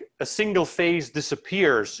eutectic, a single phase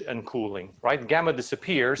disappears in cooling, right? Gamma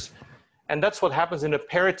disappears, and that's what happens in a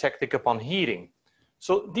peritectic upon heating.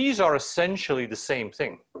 So these are essentially the same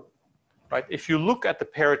thing, right? If you look at the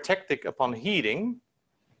peritectic upon heating,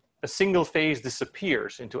 a single phase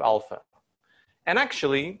disappears into alpha. And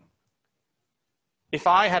actually, if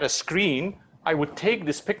I had a screen, I would take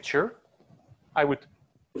this picture, I would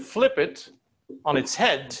flip it on its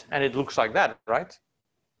head, and it looks like that, right?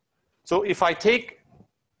 So if I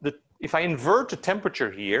invert the temperature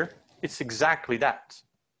here, it's exactly that.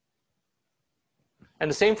 And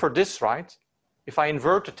the same for this, right? If I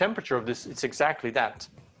invert the temperature of this, it's exactly that.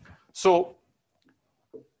 So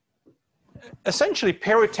essentially,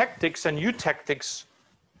 peritectics and eutectics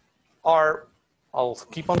are, I'll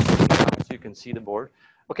keep on so you can see the board.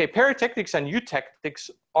 Okay, peritectics and eutectics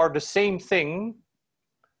are the same thing.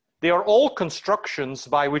 They are all constructions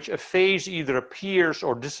by which a phase either appears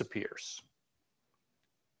or disappears,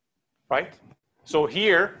 right? So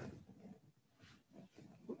here,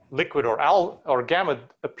 liquid or gamma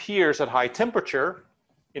appears at high temperature.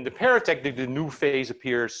 In the peritectic, the new phase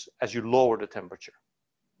appears as you lower the temperature.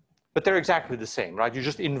 But they're exactly the same, right? You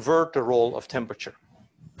just invert the role of temperature.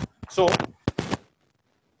 So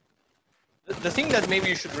the thing that maybe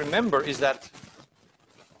you should remember is that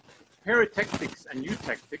peritectics and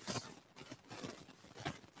eutectics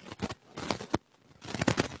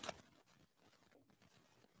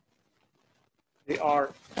they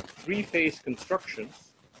are three-phase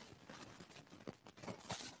constructions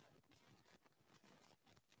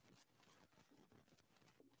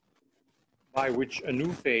by which a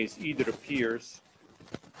new phase either appears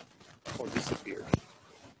or disappears.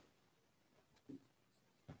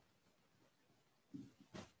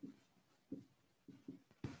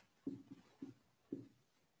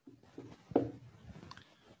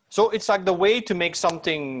 So it's like the way to make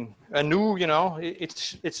something a new, you know,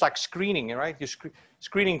 it's like screening, right? You're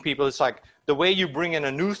screening people. It's like the way you bring in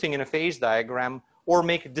a new thing in a phase diagram or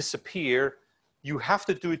make it disappear, you have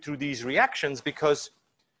to do it through these reactions because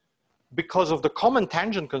of the common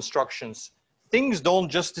tangent constructions, things don't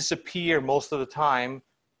just disappear most of the time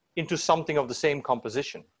into something of the same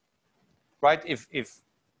composition, right?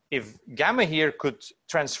 If gamma here could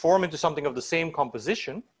transform into something of the same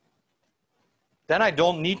composition, then I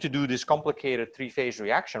don't need to do this complicated three-phase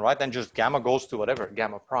reaction, right? Then just gamma goes to whatever,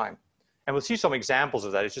 gamma prime. And we'll see some examples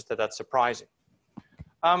of that. It's just that that's surprising.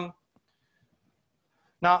 Now,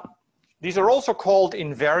 these are also called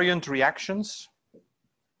invariant reactions.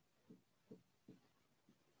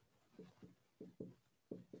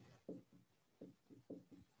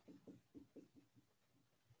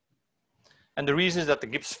 And the reason is that the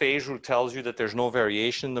Gibbs phase rule tells you that there's no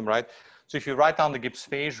variation in them, right? So if you write down the Gibbs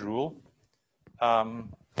phase rule,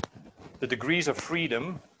 the degrees of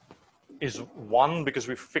freedom is 1 because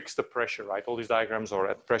we fixed the pressure, right? All these diagrams are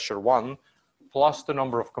at pressure 1, plus the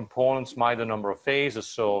number of components minus the number of phases.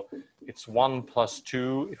 So it's 1 plus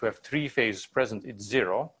 2. If we have 3 phases present, it's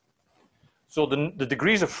 0. So the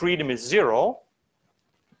degrees of freedom is 0,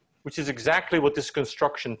 which is exactly what this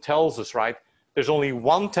construction tells us, right? There's only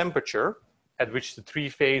one temperature at which the 3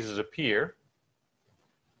 phases appear,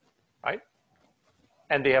 right?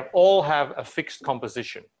 And they all have a fixed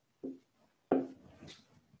composition.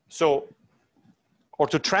 So, or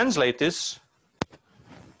to translate this,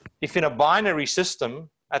 if in a binary system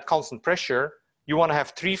at constant pressure, you want to have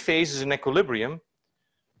 3 phases in equilibrium,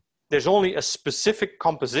 there's only a specific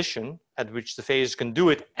composition at which the phases can do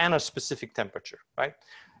it and a specific temperature, right?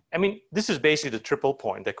 I mean, this is basically the triple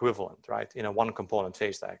point equivalent, right? In a one component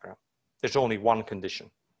phase diagram. There's only one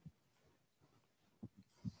condition.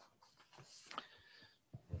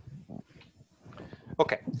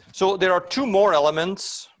 Okay, so there are 2 more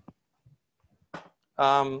elements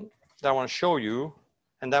that I want to show you,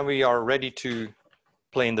 and then we are ready to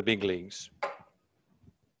play in the big leagues.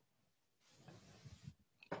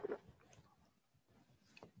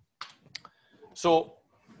 So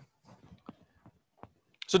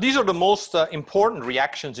these are the most important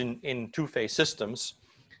reactions in two-phase systems.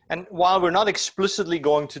 And while we're not explicitly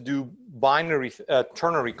going to do binary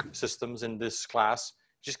ternary systems in this class,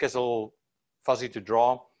 it just gets a little fuzzy to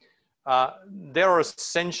draw. There are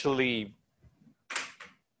essentially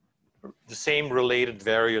the same related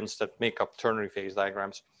variants that make up ternary phase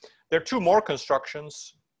diagrams. There are 2 more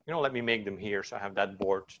constructions. You know, let me make them here so I have that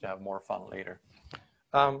board to have more fun later.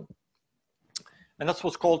 And that's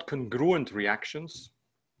what's called congruent reactions.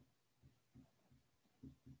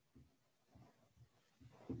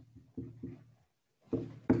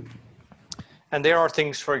 And there are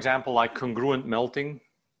things, for example, like congruent melting.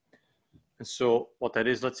 And so what that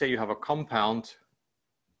is, let's say you have a compound,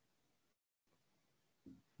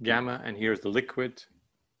 gamma, and here's the liquid,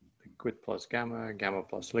 liquid plus gamma, gamma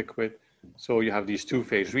plus liquid. So you have these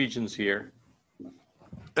two-phase regions here.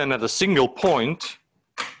 Then at a single point,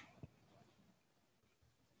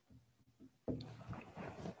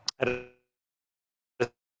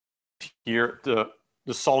 here the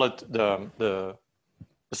solid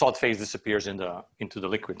phase disappears into the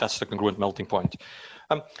liquid. That's the congruent melting point.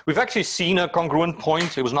 We've actually seen a congruent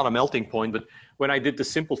point. It was not a melting point, but when I did the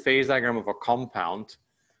simple phase diagram of a compound,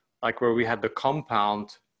 like where we had the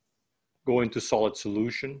compound go into solid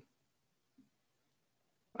solution.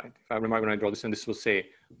 Right? If I remember when I draw this, and this will say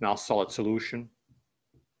now solid solution.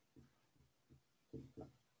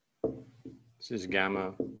 This is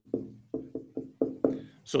gamma.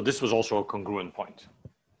 So this was also a congruent point.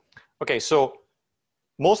 Okay, so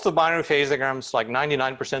most of binary phase diagrams, like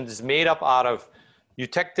 99%, is made up out of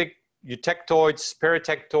eutectoids,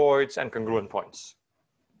 peritectoids, and congruent points.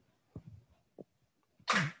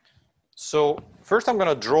 So first I'm going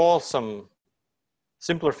to draw some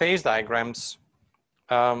simpler phase diagrams.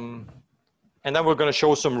 And then we're going to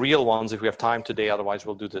show some real ones if we have time today. Otherwise,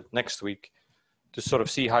 we'll do that next week to sort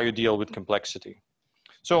of see how you deal with complexity.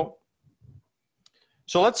 So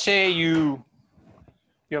let's say you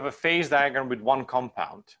have a phase diagram with one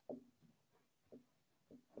compound.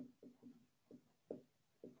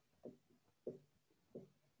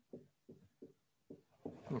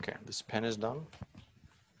 Okay, this pen is done.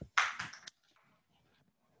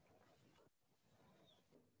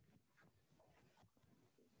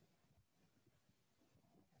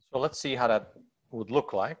 So let's see how that would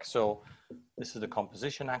look like. So this is the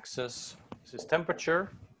composition axis. This is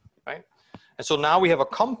temperature, right? And so now we have a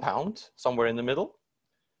compound somewhere in the middle.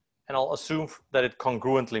 And I'll assume that it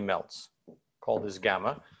congruently melts. Call this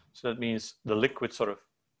gamma. So that means the liquid sort of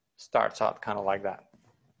starts out kind of like that.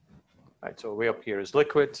 Right, so way up here is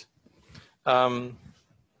liquid. Out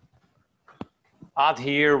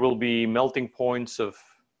here will be melting points of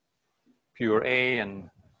pure A and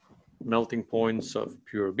melting points of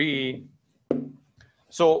pure B.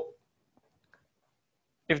 So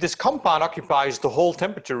if this compound occupies the whole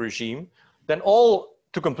temperature regime, then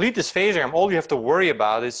to complete this phase diagram, all you have to worry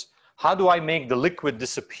about is how do I make the liquid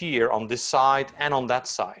disappear on this side and on that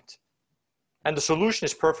side? And the solution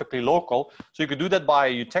is perfectly local. So you could do that by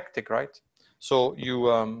a eutectic, right? So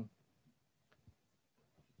you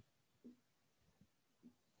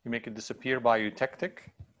make it disappear by eutectic.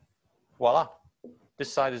 Voila,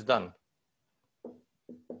 this side is done.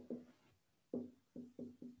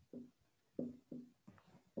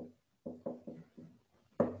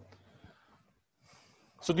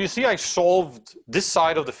 So do you see I solved this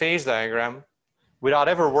side of the phase diagram without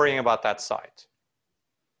ever worrying about that side?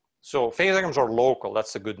 So phase diagrams are local,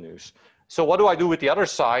 that's the good news. So what do I do with the other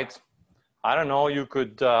side? I don't know, you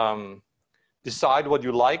could decide what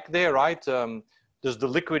you like there, right? Does the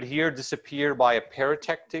liquid here disappear by a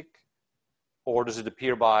peritectic? Or does it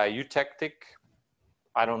appear by a eutectic?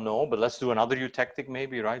 I don't know, but let's do another eutectic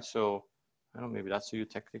maybe, right? So, I don't know, maybe that's a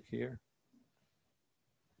eutectic here.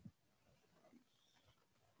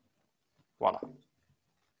 Voila.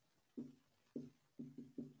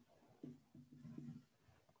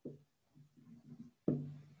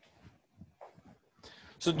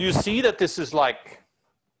 So do you see that this is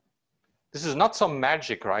not some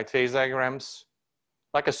magic, right? Phase diagrams.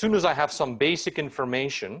 Like as soon as I have some basic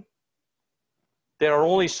information, there are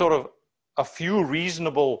only sort of a few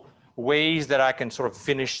reasonable ways that I can sort of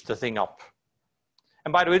finish the thing up.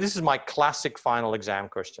 And by the way, this is my classic final exam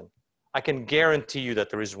question. I can guarantee you that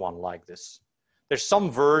there is one like this. There's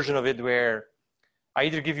some version of it where I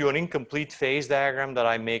either give you an incomplete phase diagram that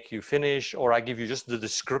I make you finish, or I give you just the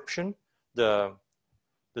description, the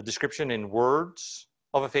description in words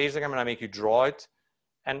of a phase diagram, and I make you draw it.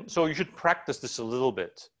 And so you should practice this a little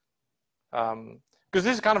bit. Because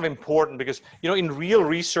this is kind of important because, you know, in real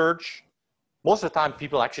research, most of the time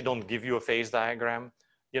people actually don't give you a phase diagram.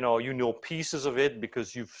 You know pieces of it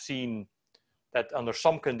because you've seen that under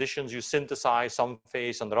some conditions you synthesize some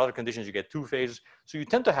phase, under other conditions you get two phases. So you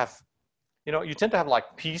tend to have,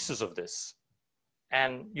 like pieces of this.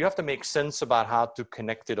 And you have to make sense about how to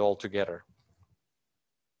connect it all together.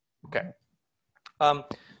 Okay.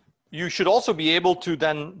 You should also be able to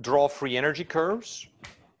then draw free energy curves,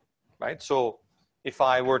 right? So if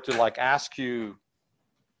I were to like ask you,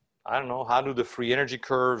 I don't know, how do the free energy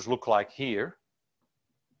curves look like here?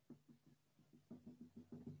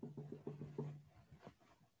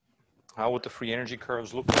 How would the free energy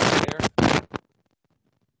curves look like there?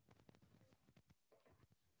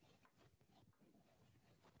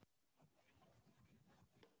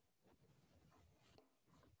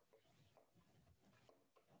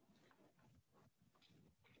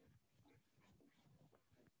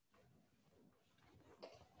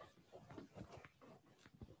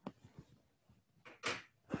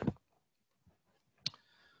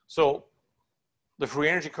 So the free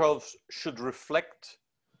energy curves should reflect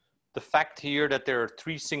the fact here that there are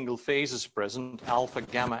 3 single phases present, alpha,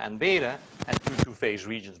 gamma, and beta, and 2 two-phase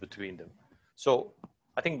regions between them. So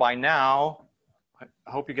I think by now,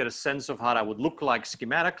 I hope you get a sense of how that would look like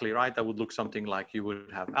schematically, right? That would look something like you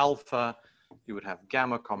would have alpha, you would have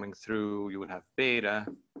gamma coming through, you would have beta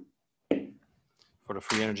for the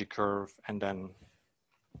free energy curve, and then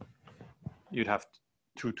you'd have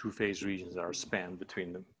 2 two-phase regions that are spanned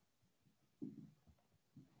between them.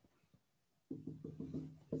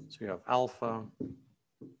 So you have alpha,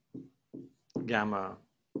 gamma,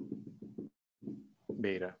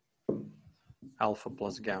 beta, alpha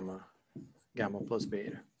plus gamma, gamma plus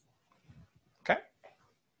beta. Okay?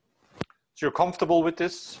 So you're comfortable with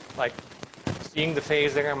this, like seeing the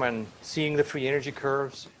phase diagram and seeing the free energy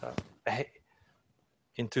curves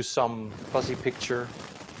into some fuzzy picture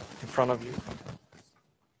in front of you?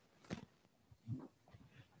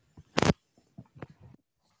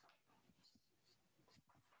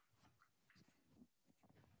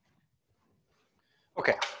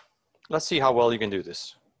 Okay, let's see how well you can do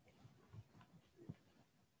this.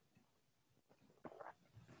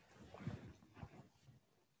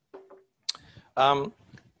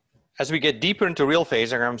 As we get deeper into real phase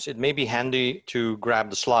diagrams, it may be handy to grab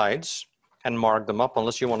the slides and mark them up,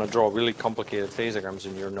 unless you want to draw really complicated phase diagrams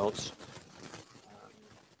in your notes.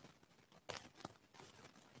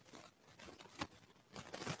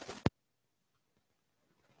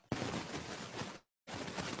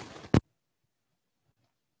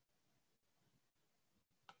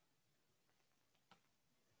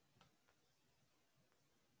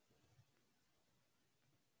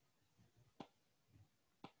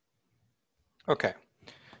 Okay,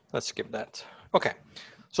 let's skip that. Okay,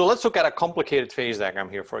 so let's look at a complicated phase diagram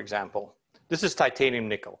here, for example. This is titanium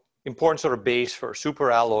nickel, important sort of base for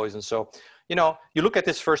super alloys. And so, you know, you look at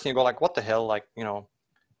this first and you go like, what the hell, like, you know,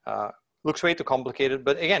 looks way too complicated.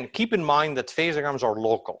 But again, keep in mind that phase diagrams are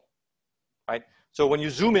local, right? So when you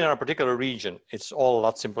zoom in on a particular region, it's all a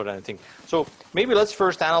lot simpler than I think. So maybe let's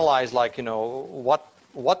first analyze, like, you know, what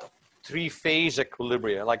 3-phase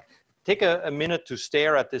equilibria, like take a minute to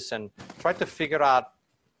stare at this and try to figure out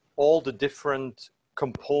all the different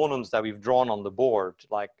components that we've drawn on the board,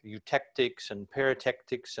 like eutectics and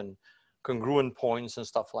peritectics and congruent points and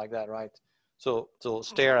stuff like that, right? So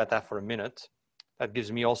stare at that for a minute. That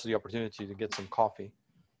gives me also the opportunity to get some coffee.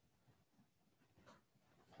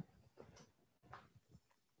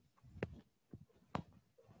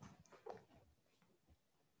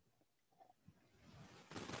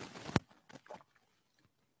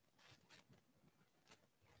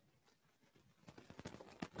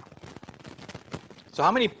 So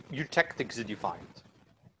how many eutectics did you find?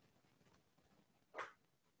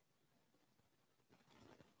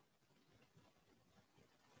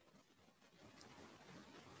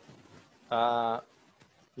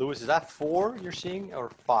 Louis, is that 4 you're seeing, or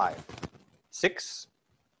 5? 6?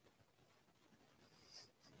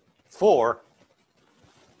 4?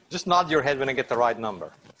 Just nod your head when I get the right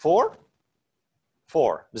number. 4?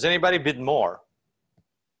 4. Does anybody bid more?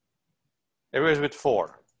 Everybody's with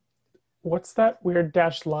 4. What's that weird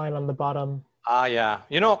dashed line on the bottom? Ah, yeah.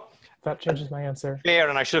 You know, that changes my answer. Fair,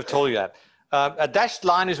 and I should have told you that. A dashed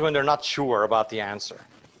line is when they're not sure about the answer.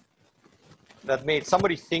 That means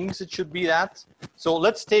somebody thinks it should be that. So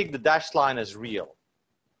let's take the dashed line as real.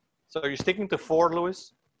 So are you sticking to 4,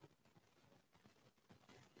 Louis?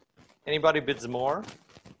 Anybody bids more?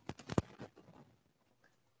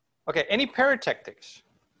 Okay, any peritectics?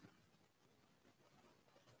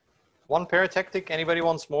 1 peritectic, anybody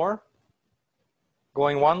wants more?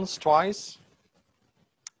 Going once, twice?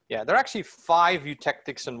 Yeah, there are actually 5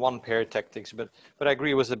 eutectics and 1 peritectics, but I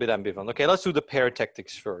agree it was a bit ambivalent. Okay, let's do the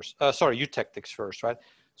peritectics first. Sorry, eutectics first, right?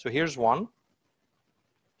 So here's 1.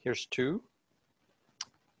 Here's 2.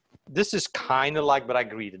 This is kind of like, but I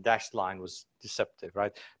agree, the dashed line was deceptive,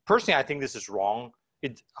 right? Personally, I think this is wrong.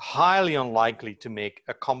 It's highly unlikely to make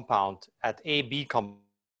a compound at AB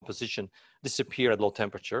composition disappear at low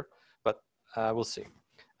temperature, but we'll see.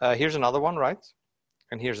 Here's another one, right?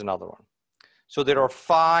 And here's another one. So there are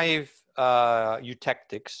 5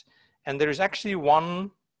 eutectics, and there is actually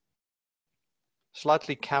 1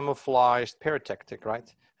 slightly camouflaged peritectic,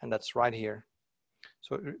 right? And that's right here.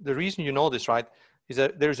 So the reason you know this, right, is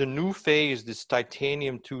that there's a new phase, this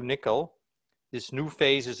titanium 2 nickel. This new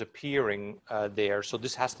phase is appearing there, so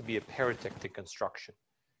this has to be a peritectic construction.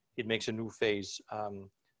 It makes a new phase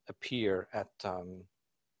appear at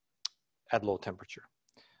low temperature.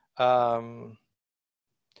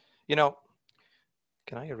 You know,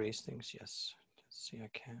 can I erase things? Yes. Let's see, I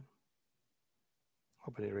can.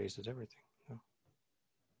 Hope it erases everything. No.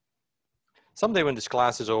 Someday when this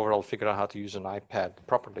class is over, I'll figure out how to use an iPad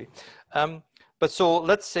properly. But so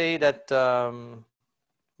let's say that,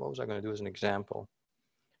 what was I going to do as an example?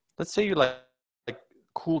 Let's say you like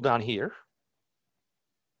cool down here.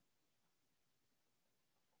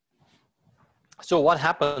 So what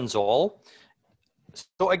happens all?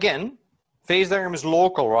 So again, phase diagram is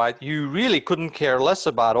local, right? You really couldn't care less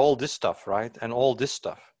about all this stuff, right? And all this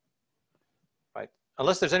stuff, right?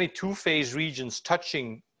 Unless there's any two phase regions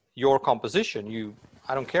touching your composition,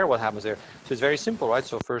 I don't care what happens there. So it's very simple, right?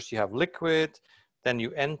 So first you have liquid, then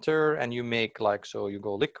you enter and you make like, so you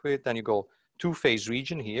go liquid, then you go two phase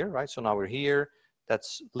region here, right? So now we're here,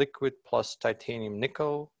 that's liquid plus titanium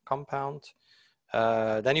nickel compound.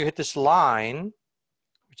 Then you hit this line,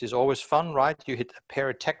 which is always fun, right? You hit a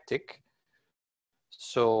peritectic.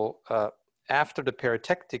 So after the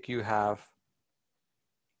peritectic, you have,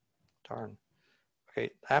 okay,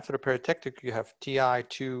 after the peritectic, you have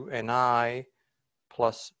Ti2Ni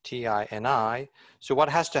plus TiNi. So what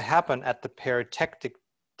has to happen at the peritectic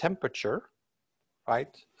temperature,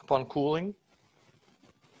 right, upon cooling?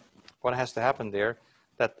 What has to happen there?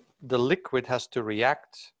 That the liquid has to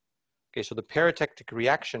react. Okay, so the peritectic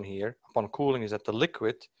reaction here upon cooling is that the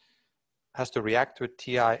liquid has to react with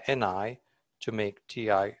TiNi to make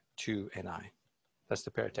Ti2Ni. That's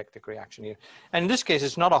the peritectic reaction here. And in this case,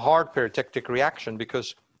 it's not a hard peritectic reaction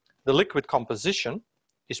because the liquid composition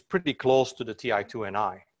is pretty close to the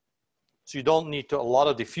Ti2Ni. So you don't need a lot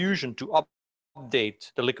of diffusion to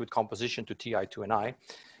update the liquid composition to Ti2Ni.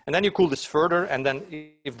 And then you cool this further, and then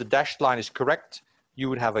if the dashed line is correct, you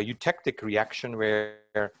would have a eutectic reaction where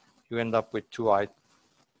you end up with Ti2Ni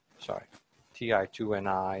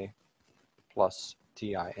plus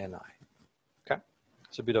TiNi. Okay,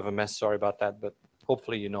 it's a bit of a mess, sorry about that, but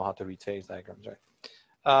hopefully you know how to read phase diagrams, right?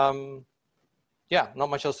 Yeah, not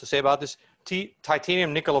much else to say about this.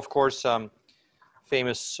 Titanium nickel, of course,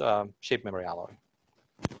 famous shape memory alloy.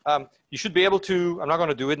 You should be able to, I'm not going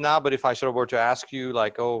to do it now, but if I sort of were to ask you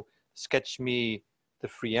like, oh, sketch me the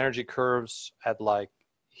free energy curves at like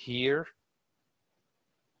here,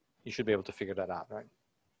 you should be able to figure that out, right?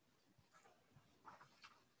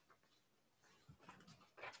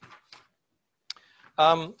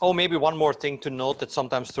 Oh, maybe one more thing to note that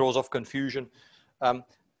sometimes throws off confusion.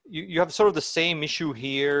 You have sort of the same issue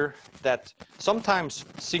here that sometimes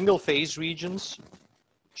single phase regions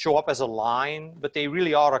show up as a line, but they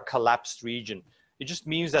really are a collapsed region. It just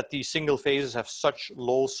means that these single phases have such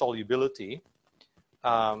low solubility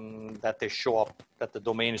that they show up, that the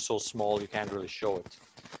domain is so small you can't really show it.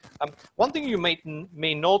 One thing you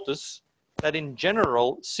may notice that in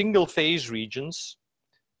general, single phase regions,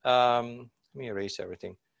 let me erase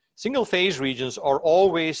everything. Single phase regions are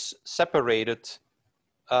always separated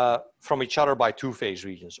from each other by two phase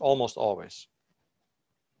regions, almost always.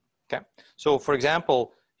 Okay, so for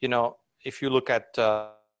example, you know, if you look at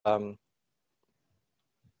TiNi2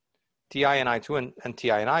 and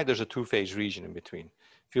TiNi, there's a two phase region in between.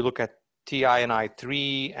 If you look at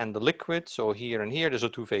TiNi3 and the liquid, so here and here, there's a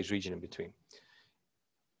two phase region in between.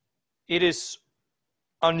 It is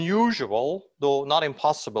unusual, though not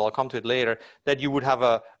impossible, I'll come to it later, that you would have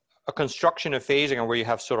a construction of phasing where you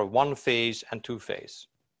have sort of one phase and two phase,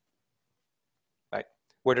 right?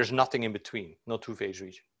 Where there's nothing in between, no two phase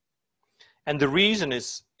region. And the reason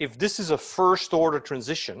is, if this is a first order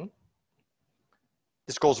transition,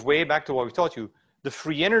 this goes way back to what we taught you, the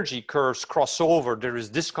free energy curves cross over, there is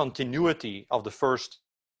discontinuity of the first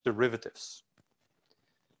derivatives.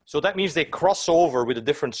 So that means they cross over with a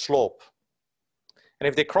different slope. And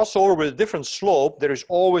if they cross over with a different slope, there is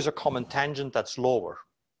always a common tangent that's lower.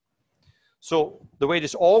 So the way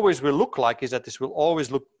this always will look like is that this will always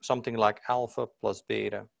look something like alpha plus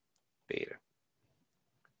beta, beta.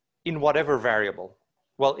 In whatever variable,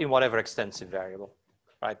 well, in whatever extensive variable,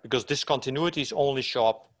 right? Because discontinuities only show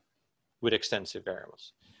up with extensive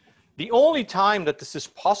variables. The only time that this is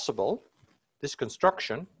possible, this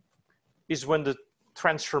construction, is when the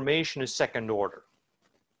transformation is second order.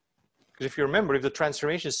 Because if you remember, if the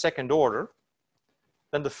transformation is second order,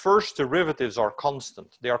 then the first derivatives are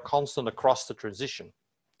constant. They are constant across the transition.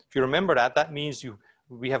 If you remember that, that means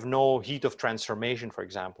we have no heat of transformation, for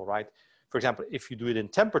example, right? For example, if you do it in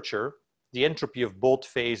temperature, the entropy of both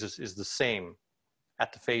phases is the same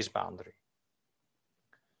at the phase boundary.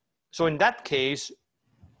 So in that case,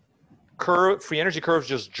 free energy curves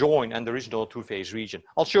just join and there is no two phase region.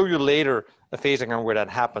 I'll show you later a phase diagram where that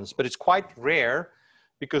happens, but it's quite rare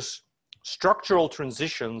because structural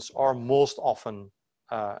transitions are most often,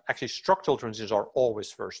 actually structural transitions are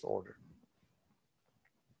always first order.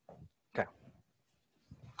 Okay.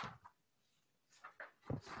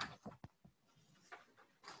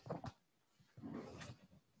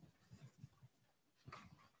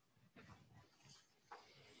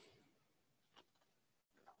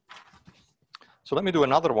 So let me do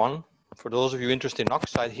another one. For those of you interested in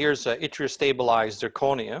oxide, here's a yttria-stabilized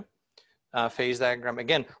zirconia phase diagram.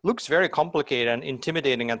 Again, looks very complicated and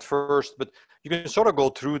intimidating at first, but you can sort of go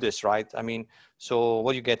through this, right? I mean, so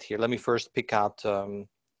what you get here, let me first pick out,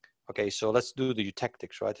 okay, so let's do the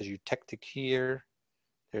eutectics, right? There's eutectic here,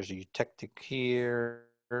 there's a eutectic here,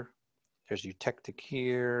 there's eutectic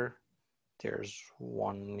here, there's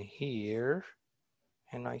one here,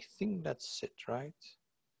 and I think that's it, right?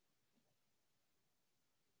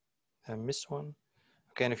 I missed one.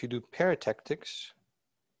 Okay, and if you do peritectics,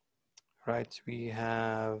 right, we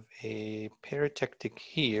have a peritectic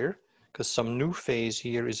here, because some new phase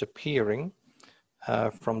here is appearing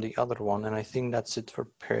from the other one, and I think that's it for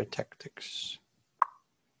peritectics.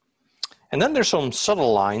 And then there's some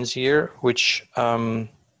subtle lines here, which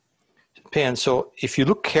depend. So if you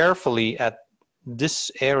look carefully at this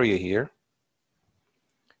area here,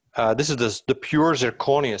 this is the pure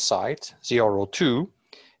zirconia site, ZrO2.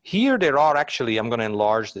 Here there are actually, I'm going to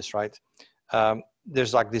enlarge this, right?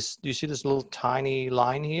 There's like this, do you see this little tiny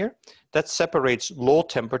line here? That separates low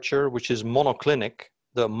temperature, which is monoclinic.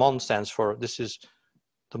 The MON stands for, this is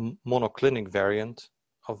the monoclinic variant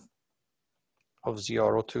of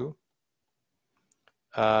ZrO2.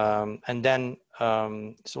 And then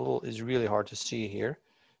it's really hard to see here.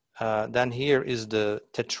 Then here is the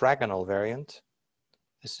tetragonal variant.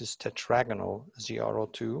 This is tetragonal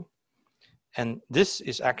ZrO2. And this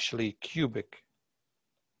is actually cubic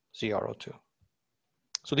ZrO2.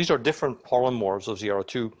 So these are different polymorphs of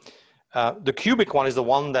ZrO2. The cubic one is the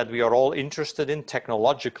one that we are all interested in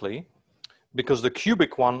technologically, because the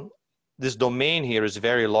cubic one, this domain here is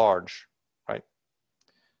very large, right?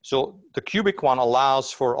 So the cubic one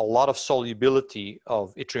allows for a lot of solubility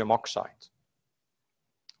of yttrium oxide.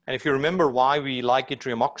 And if you remember why we like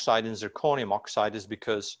yttrium oxide and zirconium oxide is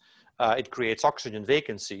because it creates oxygen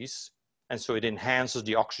vacancies, and so it enhances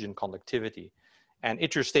the oxygen conductivity. And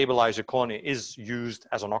yttria-stabilized zirconia is used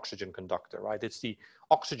as an oxygen conductor, right? It's the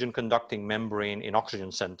oxygen conducting membrane in oxygen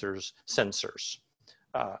sensors.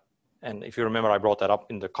 And if you remember, I brought that up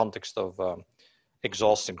in the context of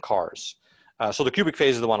exhaust in cars. So the cubic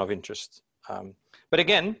phase is the one of interest. But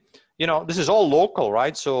again, you know, this is all local,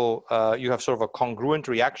 right? So you have sort of a congruent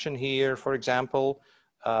reaction here, for example,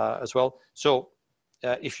 as well. So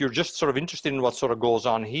if you're just sort of interested in what sort of goes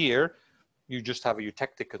on here, you just have a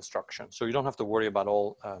eutectic construction. So you don't have to worry about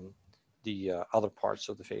all the other parts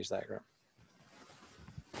of the phase diagram.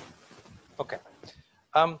 Okay.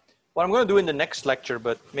 What I'm going to do in the next lecture,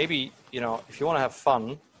 but maybe, you know, if you want to have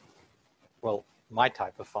fun, well, my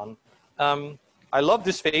type of fun, I love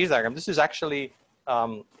this phase diagram. This is actually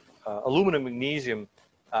aluminum magnesium,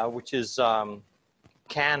 which is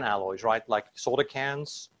can alloys, right? Like soda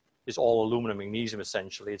cans is all aluminum magnesium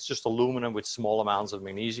essentially. It's just aluminum with small amounts of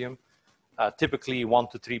magnesium. Typically 1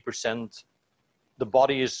 to 3%. The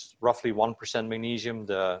body is roughly 1% magnesium.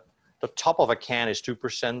 The top of a can is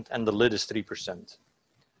 2% and the lid is 3%.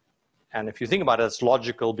 And if you think about it, it's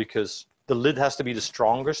logical because the lid has to be the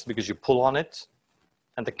strongest because you pull on it,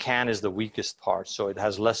 and the can is the weakest part, so it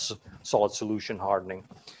has less solid solution hardening.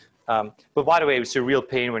 But by the way, it's a real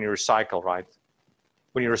pain when you recycle, right?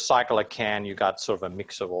 When you recycle a can, you got sort of a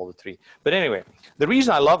mix of all the three. But anyway, the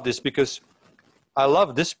reason I love this because I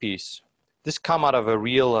love this piece. This come out of a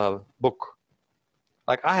real book.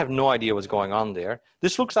 Like, I have no idea what's going on there.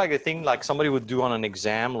 This looks like a thing like somebody would do on an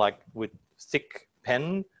exam, like with thick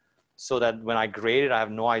pen, so that when I grade it, I have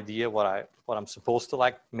no idea what I'm supposed to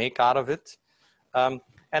like make out of it.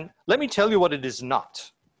 And let me tell you what it is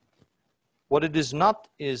not. What it is not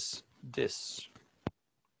is this.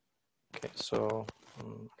 Okay, so,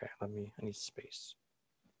 okay, I need space.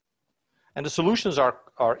 And the solutions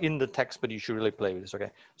are in the text, but you should really play with this,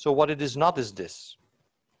 okay? So what it is not is this.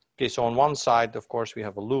 Okay, so on one side, of course, we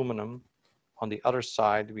have aluminum. On the other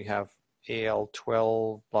side, we have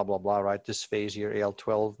Al12, blah, blah, blah, right? This phase here,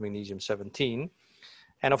 Al12, magnesium 17.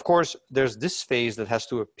 And of course, there's this phase that has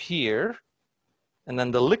to appear, and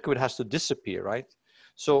then the liquid has to disappear, right?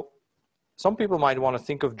 So some people might want to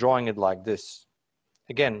think of drawing it like this.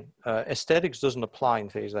 Again, aesthetics doesn't apply in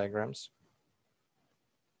phase diagrams.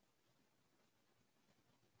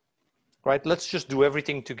 Right, let's just do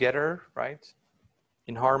everything together, right?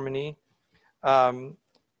 In harmony.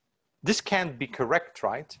 This can't be correct,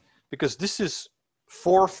 right? Because this is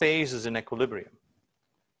 4 phases in equilibrium.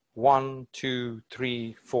 1, 2,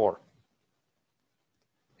 3, 4.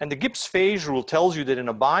 And the Gibbs phase rule tells you that in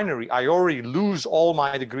a binary, I already lose all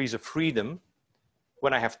my degrees of freedom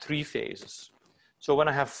when I have 3 phases. So when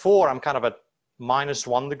I have 4, I'm kind of at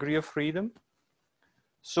 -1 degree of freedom.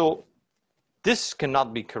 So this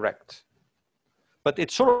cannot be correct. But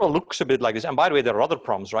it sort of looks a bit like this. And by the way, there are other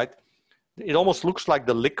problems, right? It almost looks like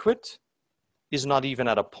the liquid is not even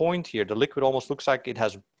at a point here. The liquid almost looks like it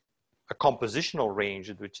has a compositional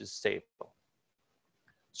range which is stable.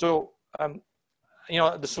 So, you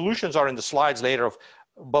know, the solutions are in the slides later,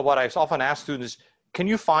 but what I've often asked students is, can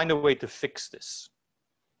you find a way to fix this?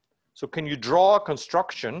 So can you draw a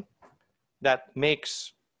construction that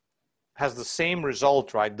has the same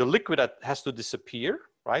result, right? The liquid that has to disappear,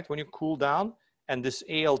 right? When you cool down, and this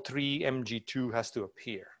Al3 Mg2 has to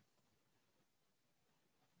appear,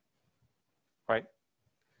 right?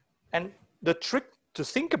 And the trick to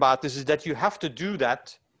think about this is that you have to do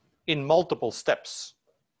that in multiple steps.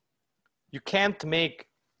 You can't make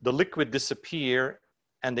the liquid disappear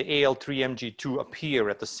and the Al3Mg2 appear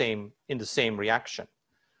in the same reaction.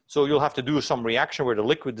 So you'll have to do some reaction where the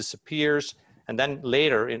liquid disappears, and then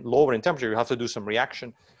later, lower in temperature, you have to do some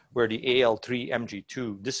reaction where the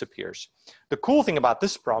Al3Mg2 disappears. The cool thing about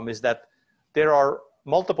this problem is that there are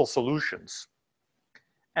multiple solutions.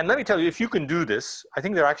 And let me tell you, if you can do this, I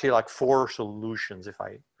think there are actually like 4 solutions, if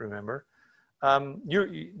I remember, then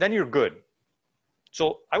you're good.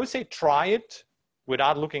 So I would say try it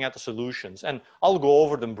without looking at the solutions. And I'll go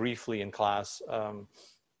over them briefly in class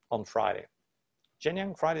on Friday.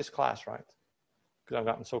 Jenyang, Friday's class, right? Because I've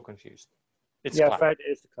gotten so confused. It's yeah, class. Friday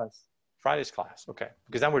is the class. Friday's class, okay.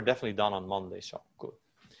 Because then we're definitely done on Monday, so good.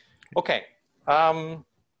 Okay, I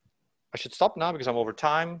should stop now because I'm over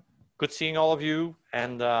time. Good seeing all of you,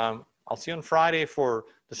 and I'll see you on Friday for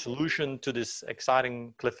the solution to this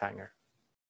exciting cliffhanger.